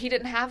thing. He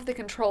didn't have the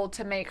control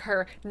to make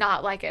her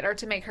not like it or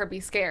to make her be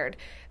scared.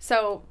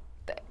 So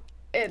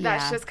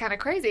that's just kind of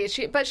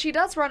crazy. But she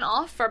does run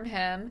off from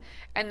him,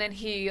 and then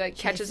he like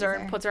catches her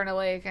and puts her in a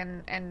lake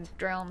and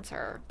drowns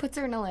her. Puts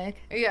her in a lake.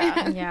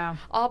 Yeah. Yeah.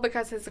 All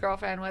because his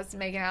girlfriend was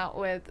making out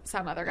with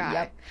some other guy.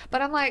 Yep.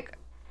 But I'm like,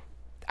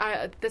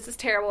 this is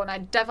terrible, and I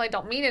definitely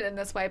don't mean it in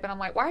this way, but I'm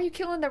like, why are you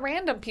killing the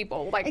random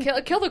people? Like,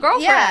 kill the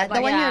girlfriend. Yeah, like,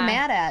 the one you're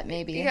mad at,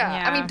 maybe.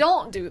 Yeah. I mean,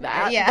 don't do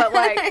that. Yeah. But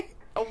like,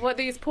 what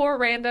these poor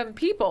random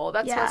people,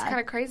 that's what's Yeah. kind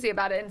of crazy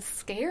about it and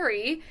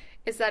scary.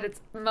 Is that it's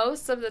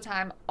most of the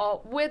time,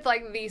 with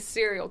like these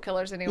serial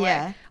killers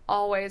anyway,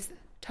 always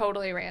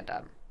totally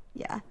random.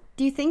 Yeah.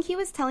 Do you think he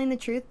was telling the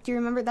truth? Do you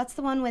remember? That's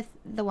the one with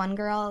the one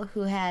girl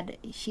who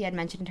she had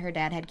mentioned her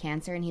dad had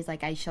cancer, and he's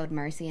like, I showed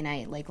mercy and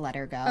I like let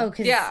her go. Oh,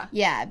 cause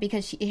yeah,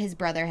 because his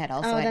brother had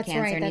also had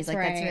cancer, and he's like,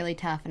 that's right. really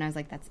tough. And I was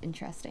like, that's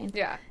interesting.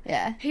 Yeah.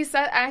 Yeah. He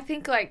said, I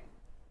think like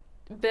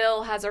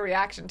Bill has a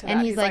reaction to that.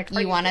 And he's like,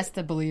 you want us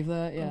to believe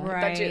that? Yeah.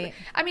 Right.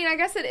 I mean, I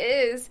guess it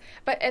is,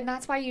 and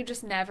that's why you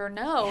just never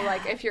know. Yeah.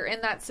 Like, if you're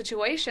in that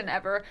situation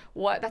ever,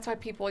 that's why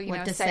people,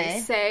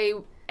 say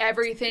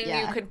everything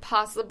you could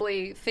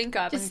possibly think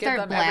of just and give start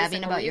them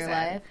blabbing about reason. your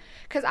life.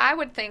 Because I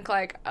would think,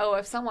 like, oh,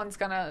 if someone's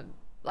gonna,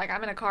 like,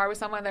 I'm in a car with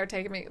someone, they're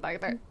taking me,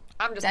 like,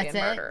 I'm just being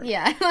murdered.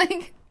 Yeah.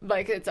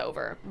 Like, it's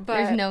over. But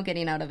there's no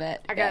getting out of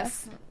it. I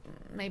guess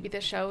maybe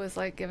this show is,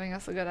 like, giving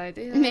us a good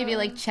idea. Maybe,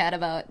 like, chat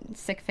about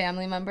sick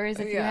family members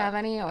if you have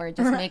any, or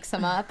just make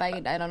some up. I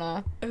don't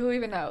know. Who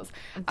even knows?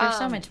 There's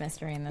so much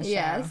mystery in this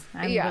show.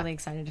 I'm really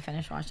excited to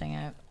finish watching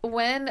it.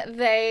 When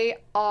they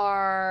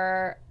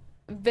are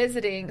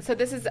visiting, so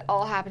this is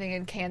all happening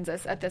in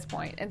Kansas at this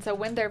point, and so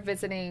when they're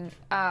visiting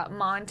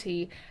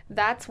Monty,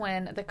 that's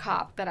when the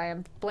cop that I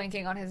am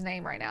blanking on his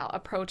name right now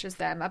approaches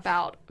them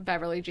about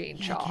Beverly Jean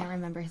Shaw. I can't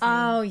remember his name.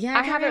 Oh yeah,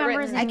 I have it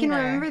written. I can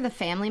remember the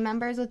family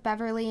members with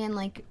Beverly and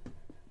like,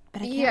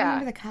 but I can't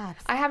remember the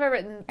cops. I have it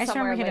written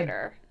somewhere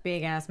later.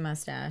 Big ass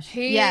mustache.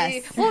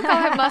 We'll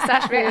call him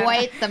Mustache Man.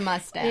 White the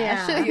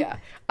mustache.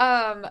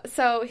 Yeah.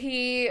 So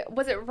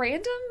was it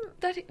random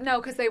no,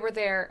 because they were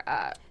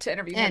there to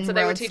interview him, so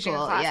they were teaching a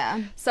class.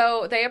 Yeah.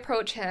 So they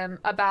approach him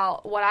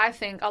about what I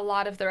think a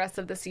lot of the rest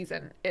of the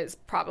season is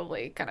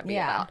probably going to be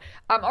about.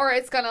 Or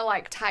it's going to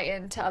like tie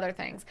into other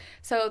things.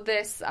 So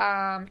this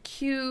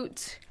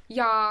cute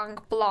young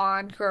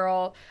blonde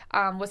girl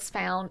was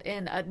found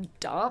in a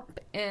dump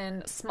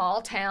in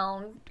small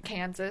town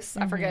Kansas.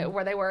 I forget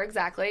where they were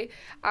exactly.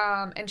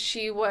 And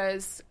she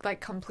was like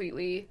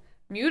completely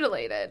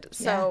mutilated.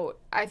 So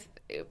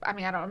I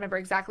mean, I don't remember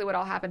exactly what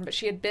all happened, but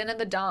she had been in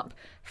the dump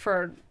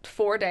for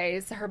 4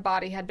 days. Her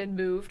body had been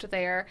moved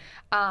there.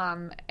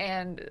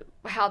 And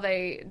how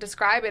they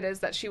describe it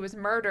is that she was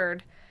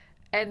murdered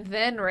and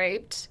then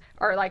raped,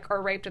 or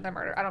raped and then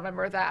murdered. I don't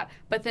remember that.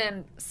 But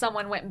then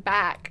someone went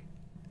back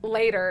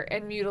later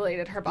and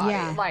mutilated her body.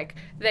 Yeah. Like,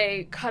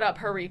 they cut up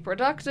her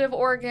reproductive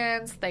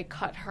organs, they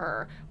cut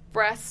her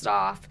breast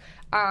off,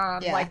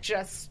 like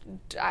just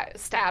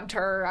stabbed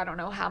her I don't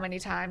know how many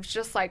times,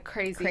 just like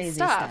crazy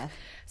stuff.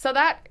 So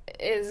that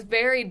is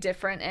very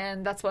different,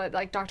 and that's what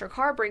like Dr.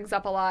 Carr brings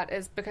up a lot,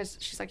 is because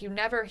she's like, you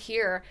never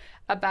hear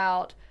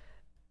about,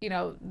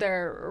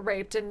 they're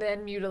raped and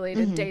then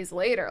mutilated days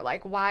later.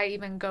 Like, why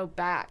even go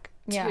back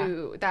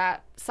to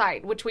that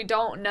site, which we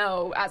don't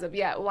know as of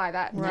yet why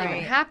that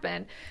even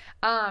happened.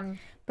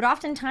 But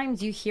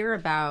oftentimes you hear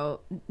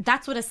about,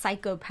 that's what a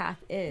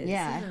psychopath is.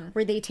 Yeah.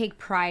 Where they take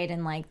pride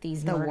in like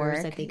these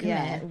murders that they commit.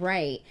 Yeah.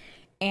 Right.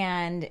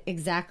 And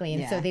exactly.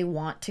 And so they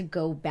want to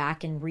go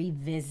back and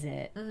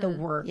revisit the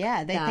work.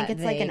 Yeah, they think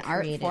it's like an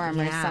art form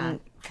or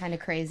kind of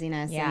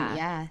craziness.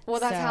 Yeah. Well,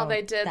 that's how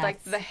they did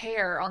like the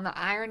hair on the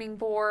ironing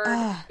board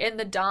in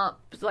the dump.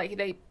 Like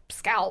they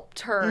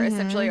scalped her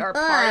essentially, or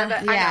part of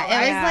it. Yeah,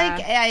 it was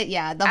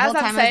like the whole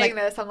time I'm saying I was like,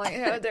 this, I'm like,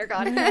 oh dear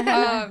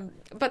God.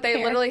 But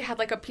they literally had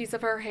like a piece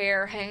of her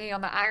hair hanging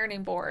on the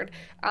ironing board.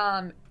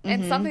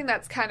 And something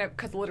that's kind of,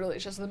 because literally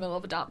it's just in the middle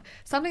of a dump.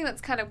 Something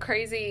that's kind of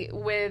crazy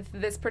with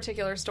this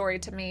particular story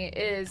to me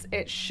is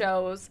it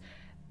shows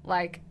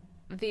like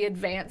the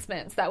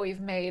advancements that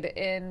we've made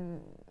in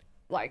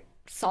like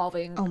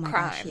solving crimes.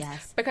 Gosh,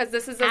 yes. Because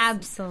this is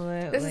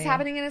absolutely, this is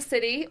happening in a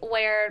city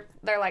where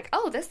they're like,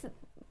 oh, this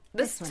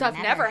stuff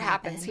never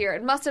happens here.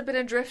 It must have been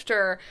a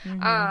drifter.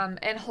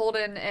 And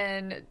Holden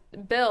and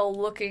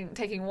Bill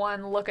taking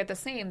one look at the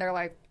scene. They're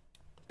like,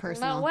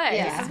 personal. No way.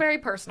 Yeah. This is very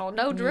personal.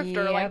 No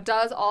drifter like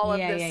does all of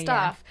this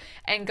stuff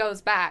and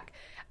goes back.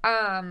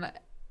 And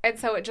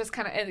so it just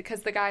kind of,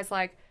 because the guy's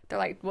like, they're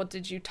like, well,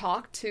 did you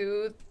talk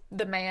to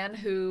the man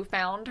who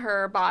found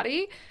her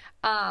body?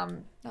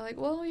 They're like,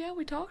 well, yeah,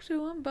 we talked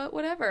to him, but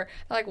whatever.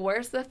 They're like,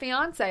 where's the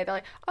fiance? They're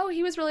like, oh,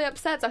 he was really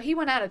upset, so he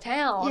went out of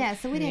town. Yeah,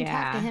 so we didn't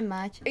talk to him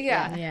much.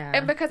 Yeah.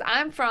 And because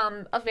I'm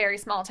from a very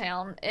small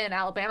town in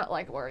Alabama,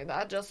 like, where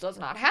that just does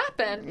not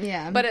happen.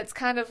 Yeah. But it's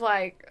kind of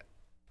like,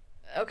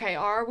 okay,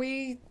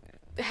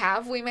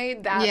 have we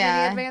made that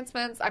many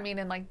advancements? I mean,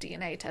 in like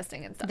DNA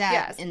testing and stuff.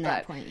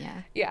 That point,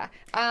 yeah.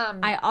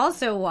 I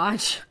also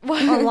watch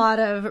a lot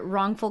of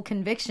wrongful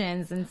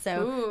convictions, and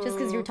so just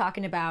because you're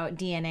talking about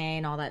DNA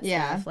and all that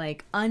stuff,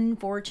 like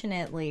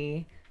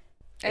unfortunately,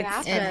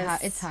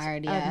 it's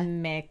hard. A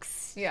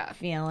mixed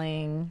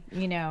feeling,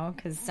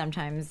 because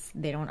sometimes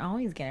they don't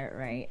always get it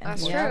right.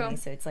 That's true.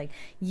 So it's like,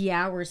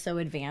 we're so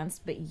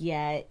advanced, but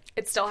yet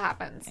it still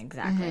happens.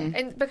 Exactly,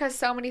 and because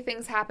so many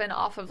things happen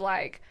off of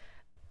like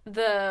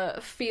the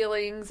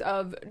feelings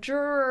of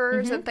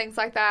jurors and things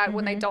like that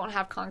when they don't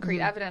have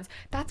concrete evidence.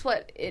 That's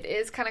what it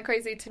is kind of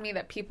crazy to me,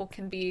 that people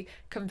can be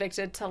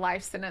convicted to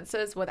life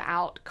sentences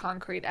without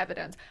concrete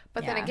evidence.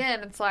 But then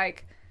again, it's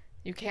like,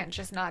 you can't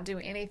just not do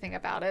anything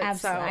about it.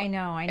 Absolutely. So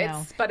I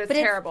know. But it's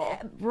terrible.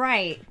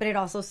 Right. But it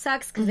also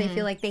sucks because they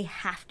feel like they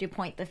have to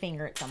point the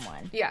finger at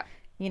someone. Yeah.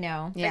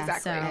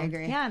 Exactly. So, I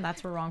agree. Yeah, and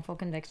that's where wrongful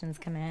convictions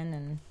come in.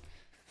 And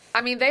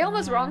I mean, they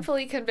almost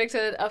wrongfully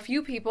convicted a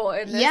few people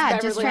in this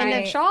Beverly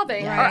Hills Shaw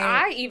thing. Or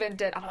I even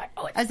did. I'm like,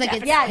 I was like,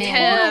 it's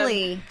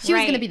totally. She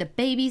was going to be the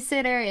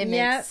babysitter. It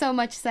makes so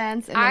much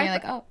sense. And then you're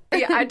like, oh.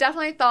 I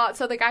definitely thought,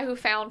 so the guy who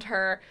found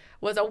her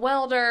was a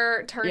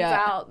welder. Turns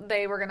out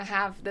they were going to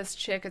have this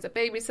chick as a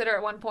babysitter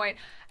at one point.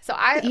 So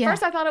at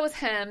first I thought it was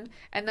him,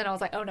 and then I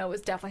was like, oh no, it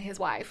was definitely his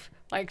wife.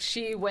 Like,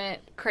 she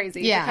went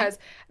crazy because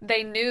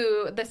they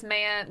knew this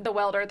man, the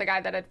welder, the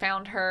guy that had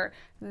found her,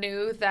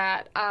 knew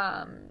that,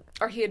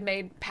 or he had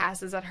made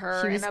passes at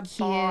her in a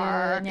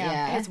bar.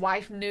 Yeah. His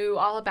wife knew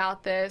all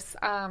about this,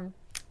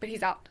 but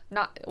he's out.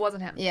 It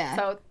wasn't him. Yeah.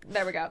 So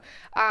there we go.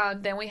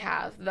 Then we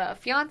have the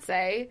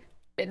fiance,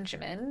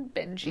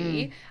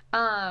 Benji,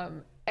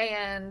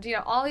 and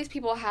all these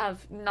people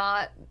have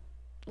not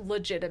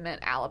legitimate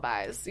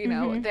alibis.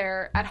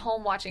 They're at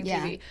home watching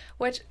TV,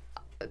 which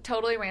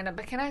totally random,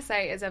 but can I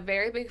say is a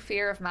very big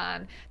fear of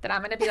mine, that I'm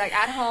going to be like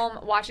at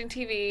home watching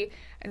TV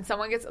and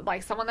someone gets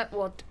like I'm not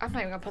even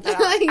going to put that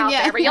out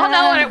there, but y'all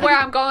know where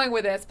I'm going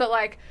with this. But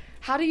like,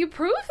 how do you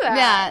prove that?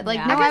 Yeah,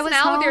 like no, I was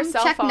now home, with your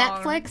cell check phone.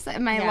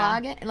 Netflix, my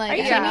login, like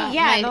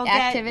my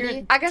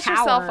activity. I guess your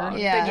cell phone.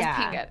 Yeah, they just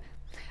ping it.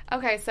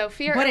 Okay, so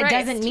fear but erased. It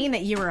doesn't mean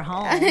that you were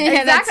home.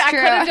 Exactly. I could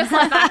have just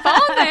left my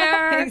phone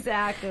there.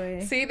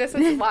 Exactly. See, this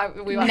is why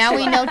we watch now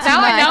we know too much.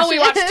 Now I know we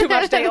watch too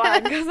much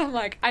Dateline, because I'm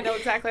like, I know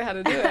exactly how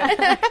to do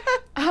it.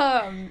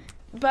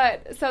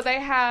 But so they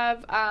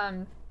have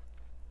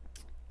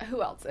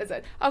who else is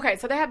it? Okay,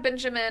 so they have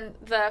Benjamin,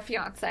 the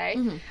fiance.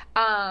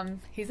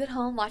 He's at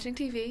home watching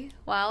TV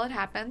while it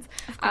happens.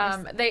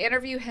 They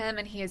interview him,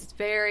 and he is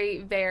very,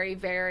 very,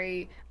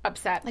 very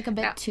upset. Like a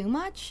bit too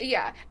much?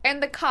 Yeah.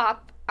 And the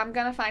cop, I'm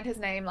going to find his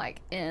name,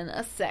 like, in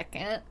a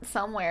second,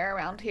 somewhere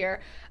around here,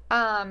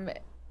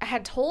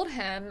 had told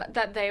him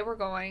that they were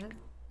going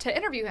to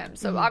interview him.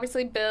 So,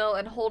 obviously, Bill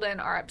and Holden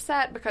are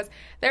upset because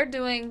they're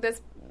doing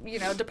this,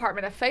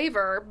 department a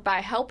favor by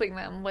helping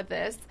them with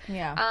this.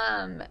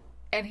 Yeah.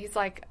 And he's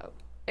like,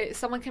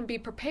 someone can be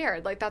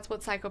prepared. Like, that's what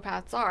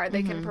psychopaths are.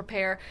 They can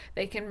prepare.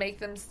 They can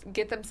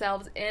get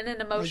themselves in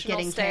an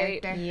emotional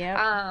state.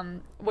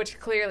 Which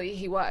clearly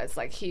he was.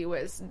 Like, he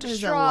was distraught.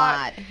 There's a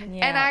lot.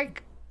 And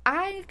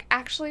I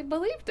actually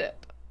believed it.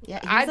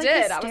 Yeah, I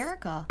did.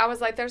 Hysterical. I was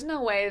like, there's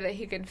no way that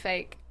he can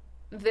fake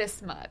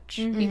this much,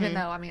 even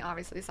though, I mean,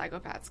 obviously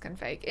psychopaths can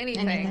fake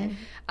anything.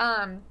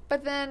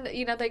 But then,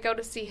 they go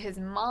to see his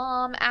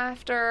mom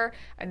after,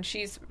 and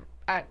she's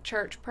at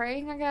church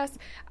praying, I guess.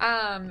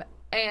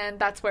 And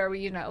that's where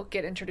we,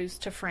 get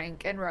introduced to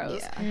Frank and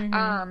Rose.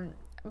 Yeah.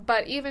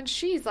 But even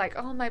she's like,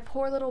 oh, my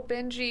poor little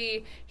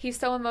Benji, he's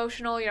so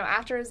emotional,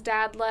 after his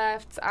dad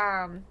left,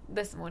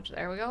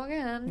 there we go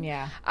again.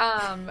 Yeah.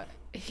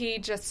 he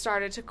just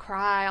started to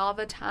cry all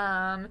the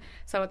time.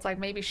 So it's like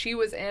maybe she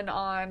was in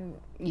on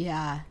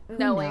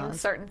knowing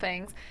certain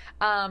things.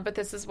 But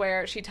this is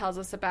where she tells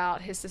us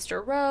about his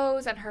sister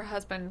Rose and her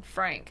husband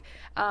Frank.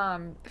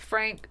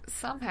 Frank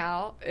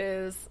somehow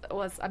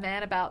was a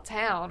man about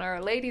town, or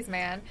a ladies'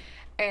 man,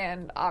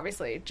 and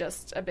obviously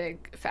just a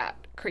big fat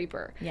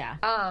creeper. Yeah.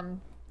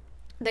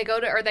 They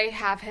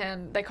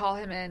call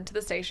him into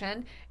the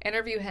station,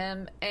 interview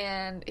him,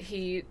 and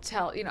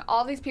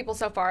all these people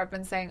so far have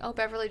been saying, oh,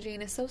 Beverly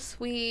Jean is so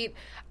sweet,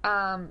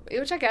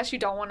 which I guess you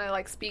don't want to,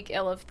 like, speak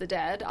ill of the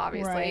dead,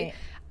 obviously.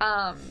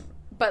 Right.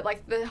 But,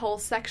 like, the whole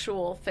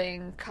sexual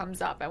thing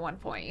comes up at one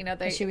point.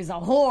 She was a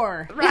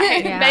whore.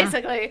 Right,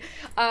 basically.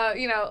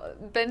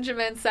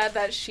 Benjamin said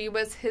that she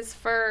was his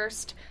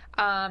first.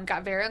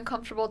 Got very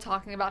uncomfortable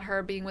talking about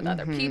her being with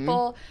other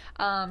people.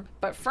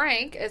 But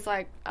Frank is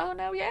like, oh,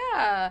 no,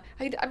 yeah.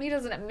 He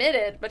doesn't admit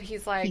it, but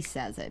he's like... He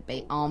says it,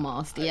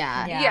 almost,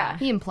 yeah.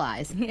 He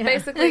implies. Yeah.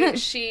 Basically,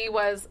 she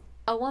was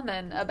a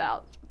woman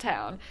about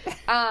town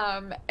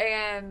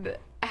and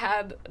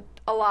had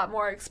a lot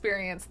more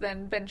experience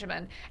than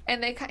Benjamin.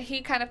 And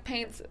he kind of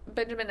paints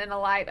Benjamin in a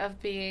light of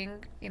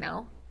being,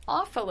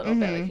 off a little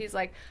bit. Like, he's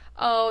like,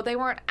 oh, they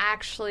weren't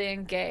actually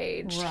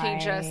engaged. Right.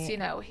 He just, he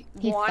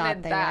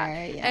wanted that.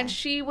 Were, yeah. And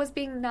she was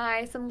being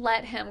nice and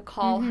let him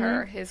call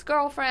her his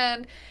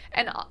girlfriend,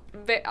 and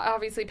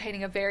obviously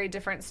painting a very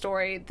different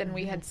story than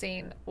we had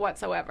seen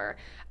whatsoever.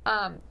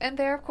 And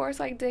they're, of course,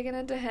 like, digging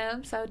into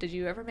him. So, did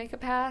you ever make a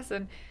pass?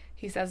 And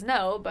he says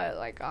no, but,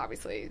 like,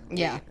 obviously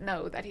we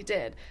know that he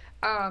did.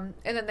 And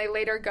then they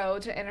later go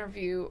to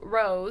interview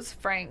Rose,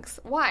 Frank's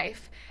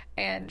wife,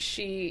 and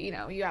she,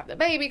 you have the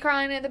baby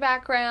crying in the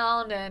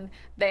background, and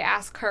they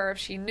ask her if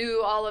she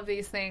knew all of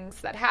these things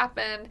that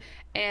happened,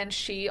 and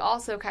she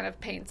also kind of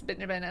paints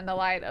Benjamin in the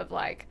light of,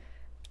 like,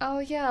 oh,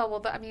 yeah, well,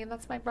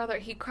 that's my brother.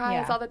 He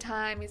cries all the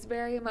time. He's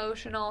very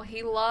emotional.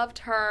 He loved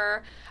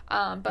her,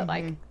 but,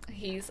 like,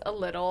 he's a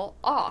little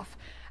off.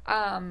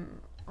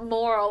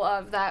 Moral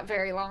of that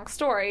very long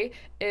story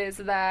is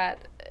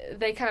that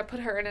they kind of put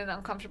her in an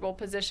uncomfortable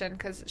position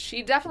because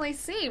she definitely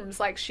seems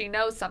like she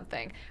knows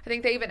something. I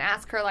think they even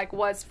ask her, like,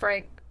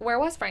 where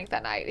was Frank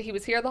that night? He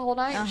was here the whole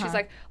night? And she's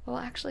like, well,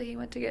 actually, he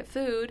went to get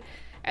food.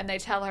 And they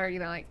tell her,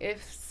 like,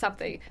 if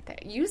something...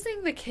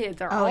 using the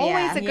kids are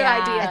always a good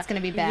idea. It's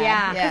going to be bad.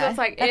 Yeah. Because it's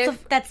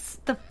like, that's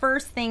the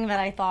first thing that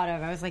I thought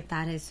of. I was like,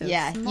 that is so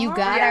smart. You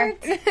got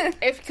her.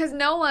 Because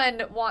no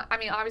one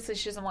obviously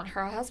she doesn't want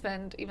her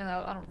husband, even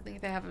though I don't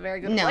think they have a very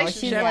good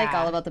relationship. No, she's, like,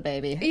 all about the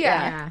baby.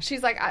 Yeah.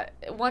 She's like,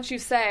 once you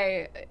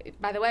say,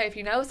 by the way, if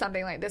you know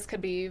something, like, this could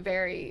be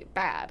very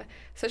bad.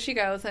 So she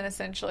goes and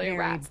essentially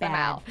rats them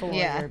out. For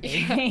your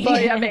baby.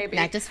 Baby.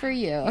 Not just for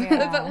you.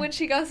 Yeah. But when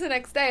she goes the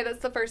next day, that's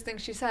the first thing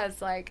she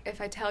says, like,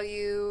 if I tell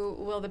you,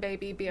 will the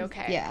baby be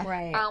okay? Yeah.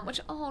 Right. Which,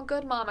 oh,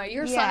 good mama.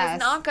 Your son is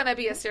not going to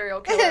be a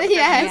serial killer.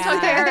 You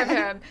took care of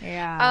him.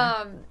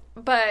 Yeah.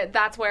 But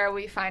that's where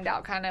we find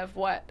out kind of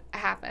what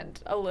happened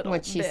a little bit.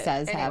 What she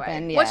says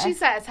happened, What she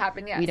says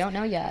happened, yes. We don't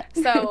know yet.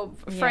 So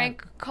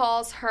Frank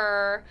calls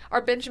her,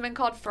 or Benjamin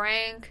called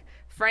Frank.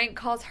 Frank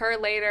calls her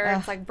later.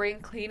 It's like, bring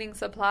cleaning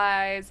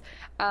supplies.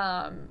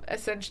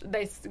 Essentially,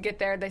 they get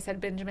there. They said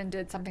Benjamin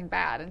did something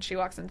bad, and she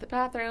walks into the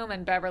bathroom,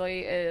 and Beverly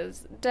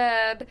is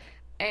dead,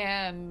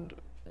 and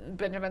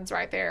Benjamin's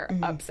right there,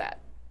 upset.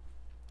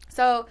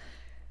 So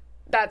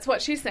that's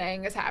what she's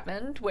saying has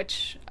happened.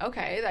 Which,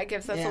 okay, that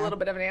gives us a little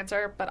bit of an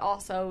answer, but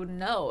also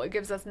no, it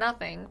gives us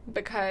nothing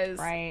because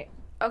okay,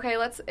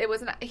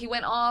 he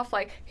went off,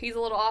 like, he's a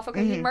little off.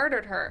 Okay, he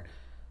murdered her.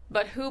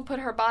 But who put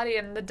her body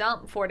in the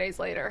dump 4 days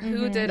later?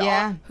 Who did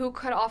who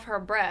cut off her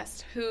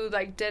breast? Who,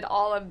 like, did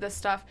all of this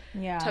stuff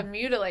to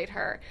mutilate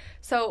her?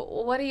 So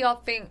what do y'all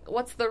think?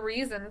 What's the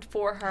reason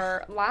for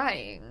her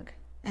lying?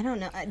 I don't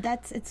know.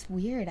 It's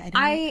weird.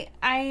 I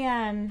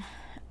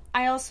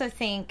also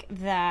think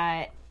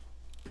that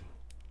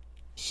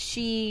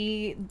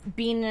she,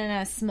 being in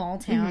a small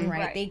town,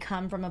 right? They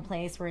come from a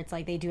place where it's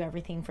like they do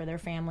everything for their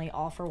family,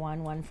 all for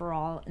one for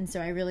all. And so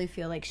I really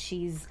feel like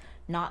she's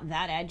not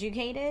that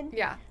educated.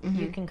 Yeah.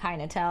 You can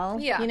kind of tell.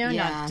 Yeah.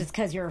 Not just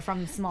because you're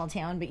from a small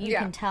town, but you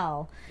can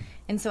tell.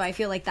 And so I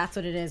feel like that's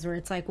what it is, where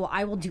it's like, well,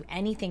 I will do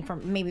anything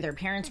from, maybe their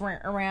parents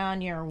weren't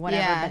around, or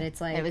whatever, but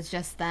it's like, it was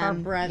just them.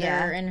 Her brother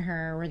and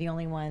her were the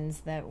only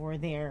ones that were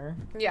there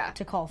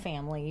to call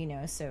family,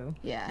 so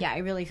I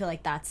really feel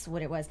like that's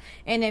what it was.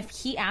 And if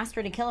he asked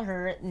her to kill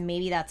her,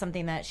 maybe that's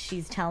something that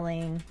she's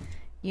telling,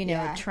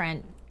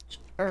 Trent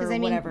or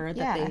whatever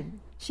that they...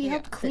 She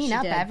helped clean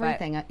up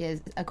everything, is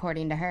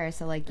according to her.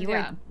 So, like, you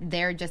were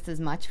there just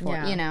as much for,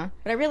 But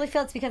I really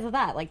feel it's because of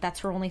that. Like, that's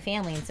her only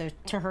family. And so,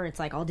 to her, it's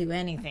like, I'll do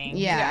anything.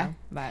 Yeah.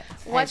 But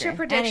what's your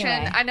prediction?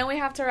 Anyway. I know we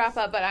have to wrap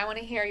up, but I want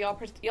to hear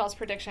y'all's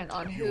prediction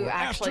on who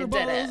actually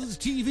did it. AfterBuzz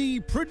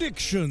TV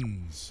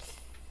predictions.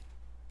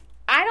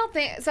 I don't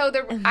think... So,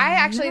 I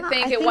actually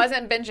think it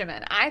wasn't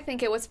Benjamin. I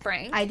think it was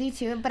Frank. I do,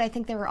 too. But I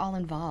think they were all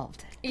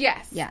involved.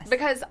 Yes.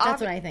 Because...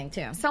 That's what I think,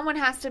 too. Someone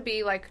has to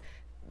be, like...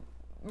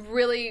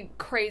 really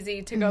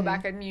crazy to go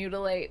back and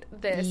mutilate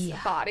this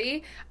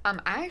body. I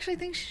actually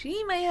think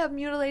she may have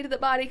mutilated the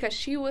body because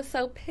she was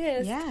so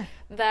pissed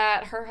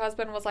that her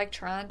husband was like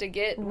trying to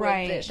get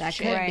with this that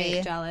shit. could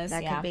be jealous.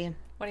 That could be.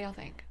 What do y'all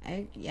think?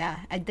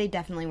 They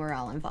definitely were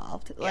all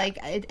involved. Like,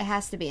 it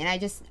has to be.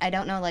 And I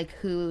don't know, like,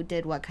 who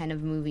did what kind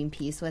of moving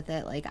piece with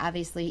it. Like,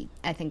 obviously,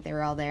 I think they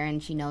were all there,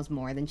 and she knows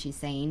more than she's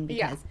saying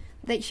because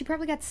she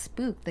probably got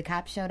spooked. The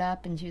cops showed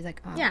up, and she was like,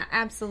 oh. Yeah,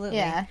 absolutely.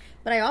 Yeah.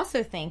 But I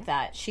also think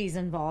that she's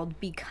involved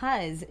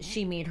because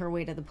she made her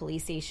way to the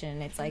police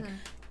station. It's like...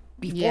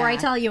 Before I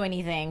tell you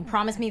anything,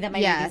 promise me that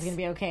my baby is going to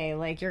be okay.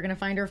 Like, you're going to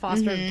find her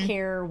foster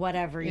care,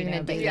 whatever, you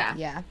know.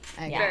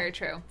 Very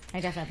true.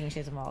 I definitely think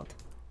she's involved.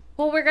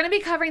 Well, we're going to be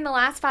covering the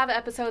last 5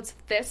 episodes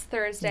this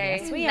Thursday,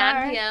 yes, we 9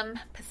 are. p.m.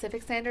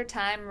 Pacific Standard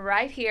Time,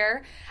 right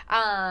here.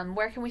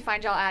 Where can we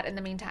find y'all at in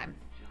the meantime?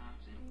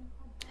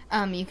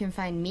 You can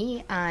find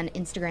me on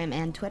Instagram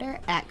and Twitter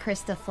at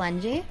Krista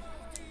Flengy.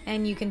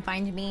 And you can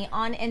find me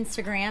on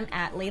Instagram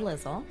at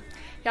Laylizzle.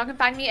 Y'all can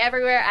find me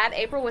everywhere at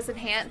April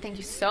Wissenhant. Thank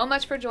you so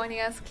much for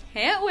joining us.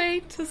 Can't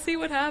wait to see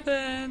what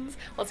happens.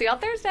 We'll see y'all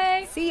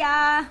Thursday. See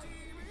ya.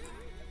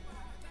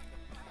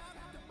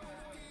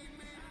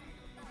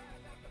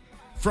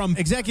 From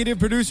executive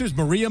producers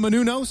Maria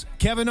Menounos,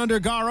 Kevin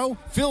Undergaro,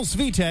 Phil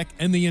Svitek,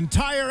 and the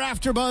entire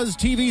AfterBuzz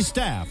TV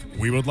staff,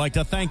 we would like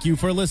to thank you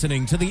for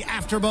listening to the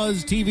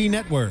AfterBuzz TV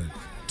network.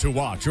 To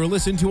watch or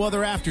listen to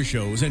other after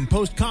shows and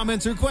post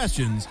comments or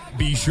questions,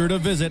 be sure to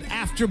visit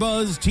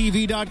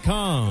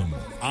AfterBuzzTV.com.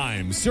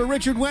 I'm Sir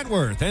Richard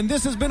Wentworth, and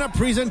this has been a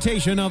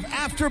presentation of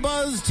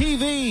AfterBuzz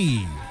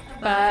TV.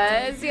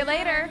 Buzz you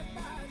later.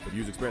 The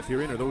views expressed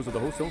herein are those of the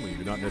hosts only and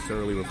do not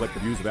necessarily reflect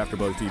the views of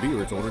AfterBuzz TV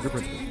or its owners or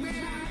principals.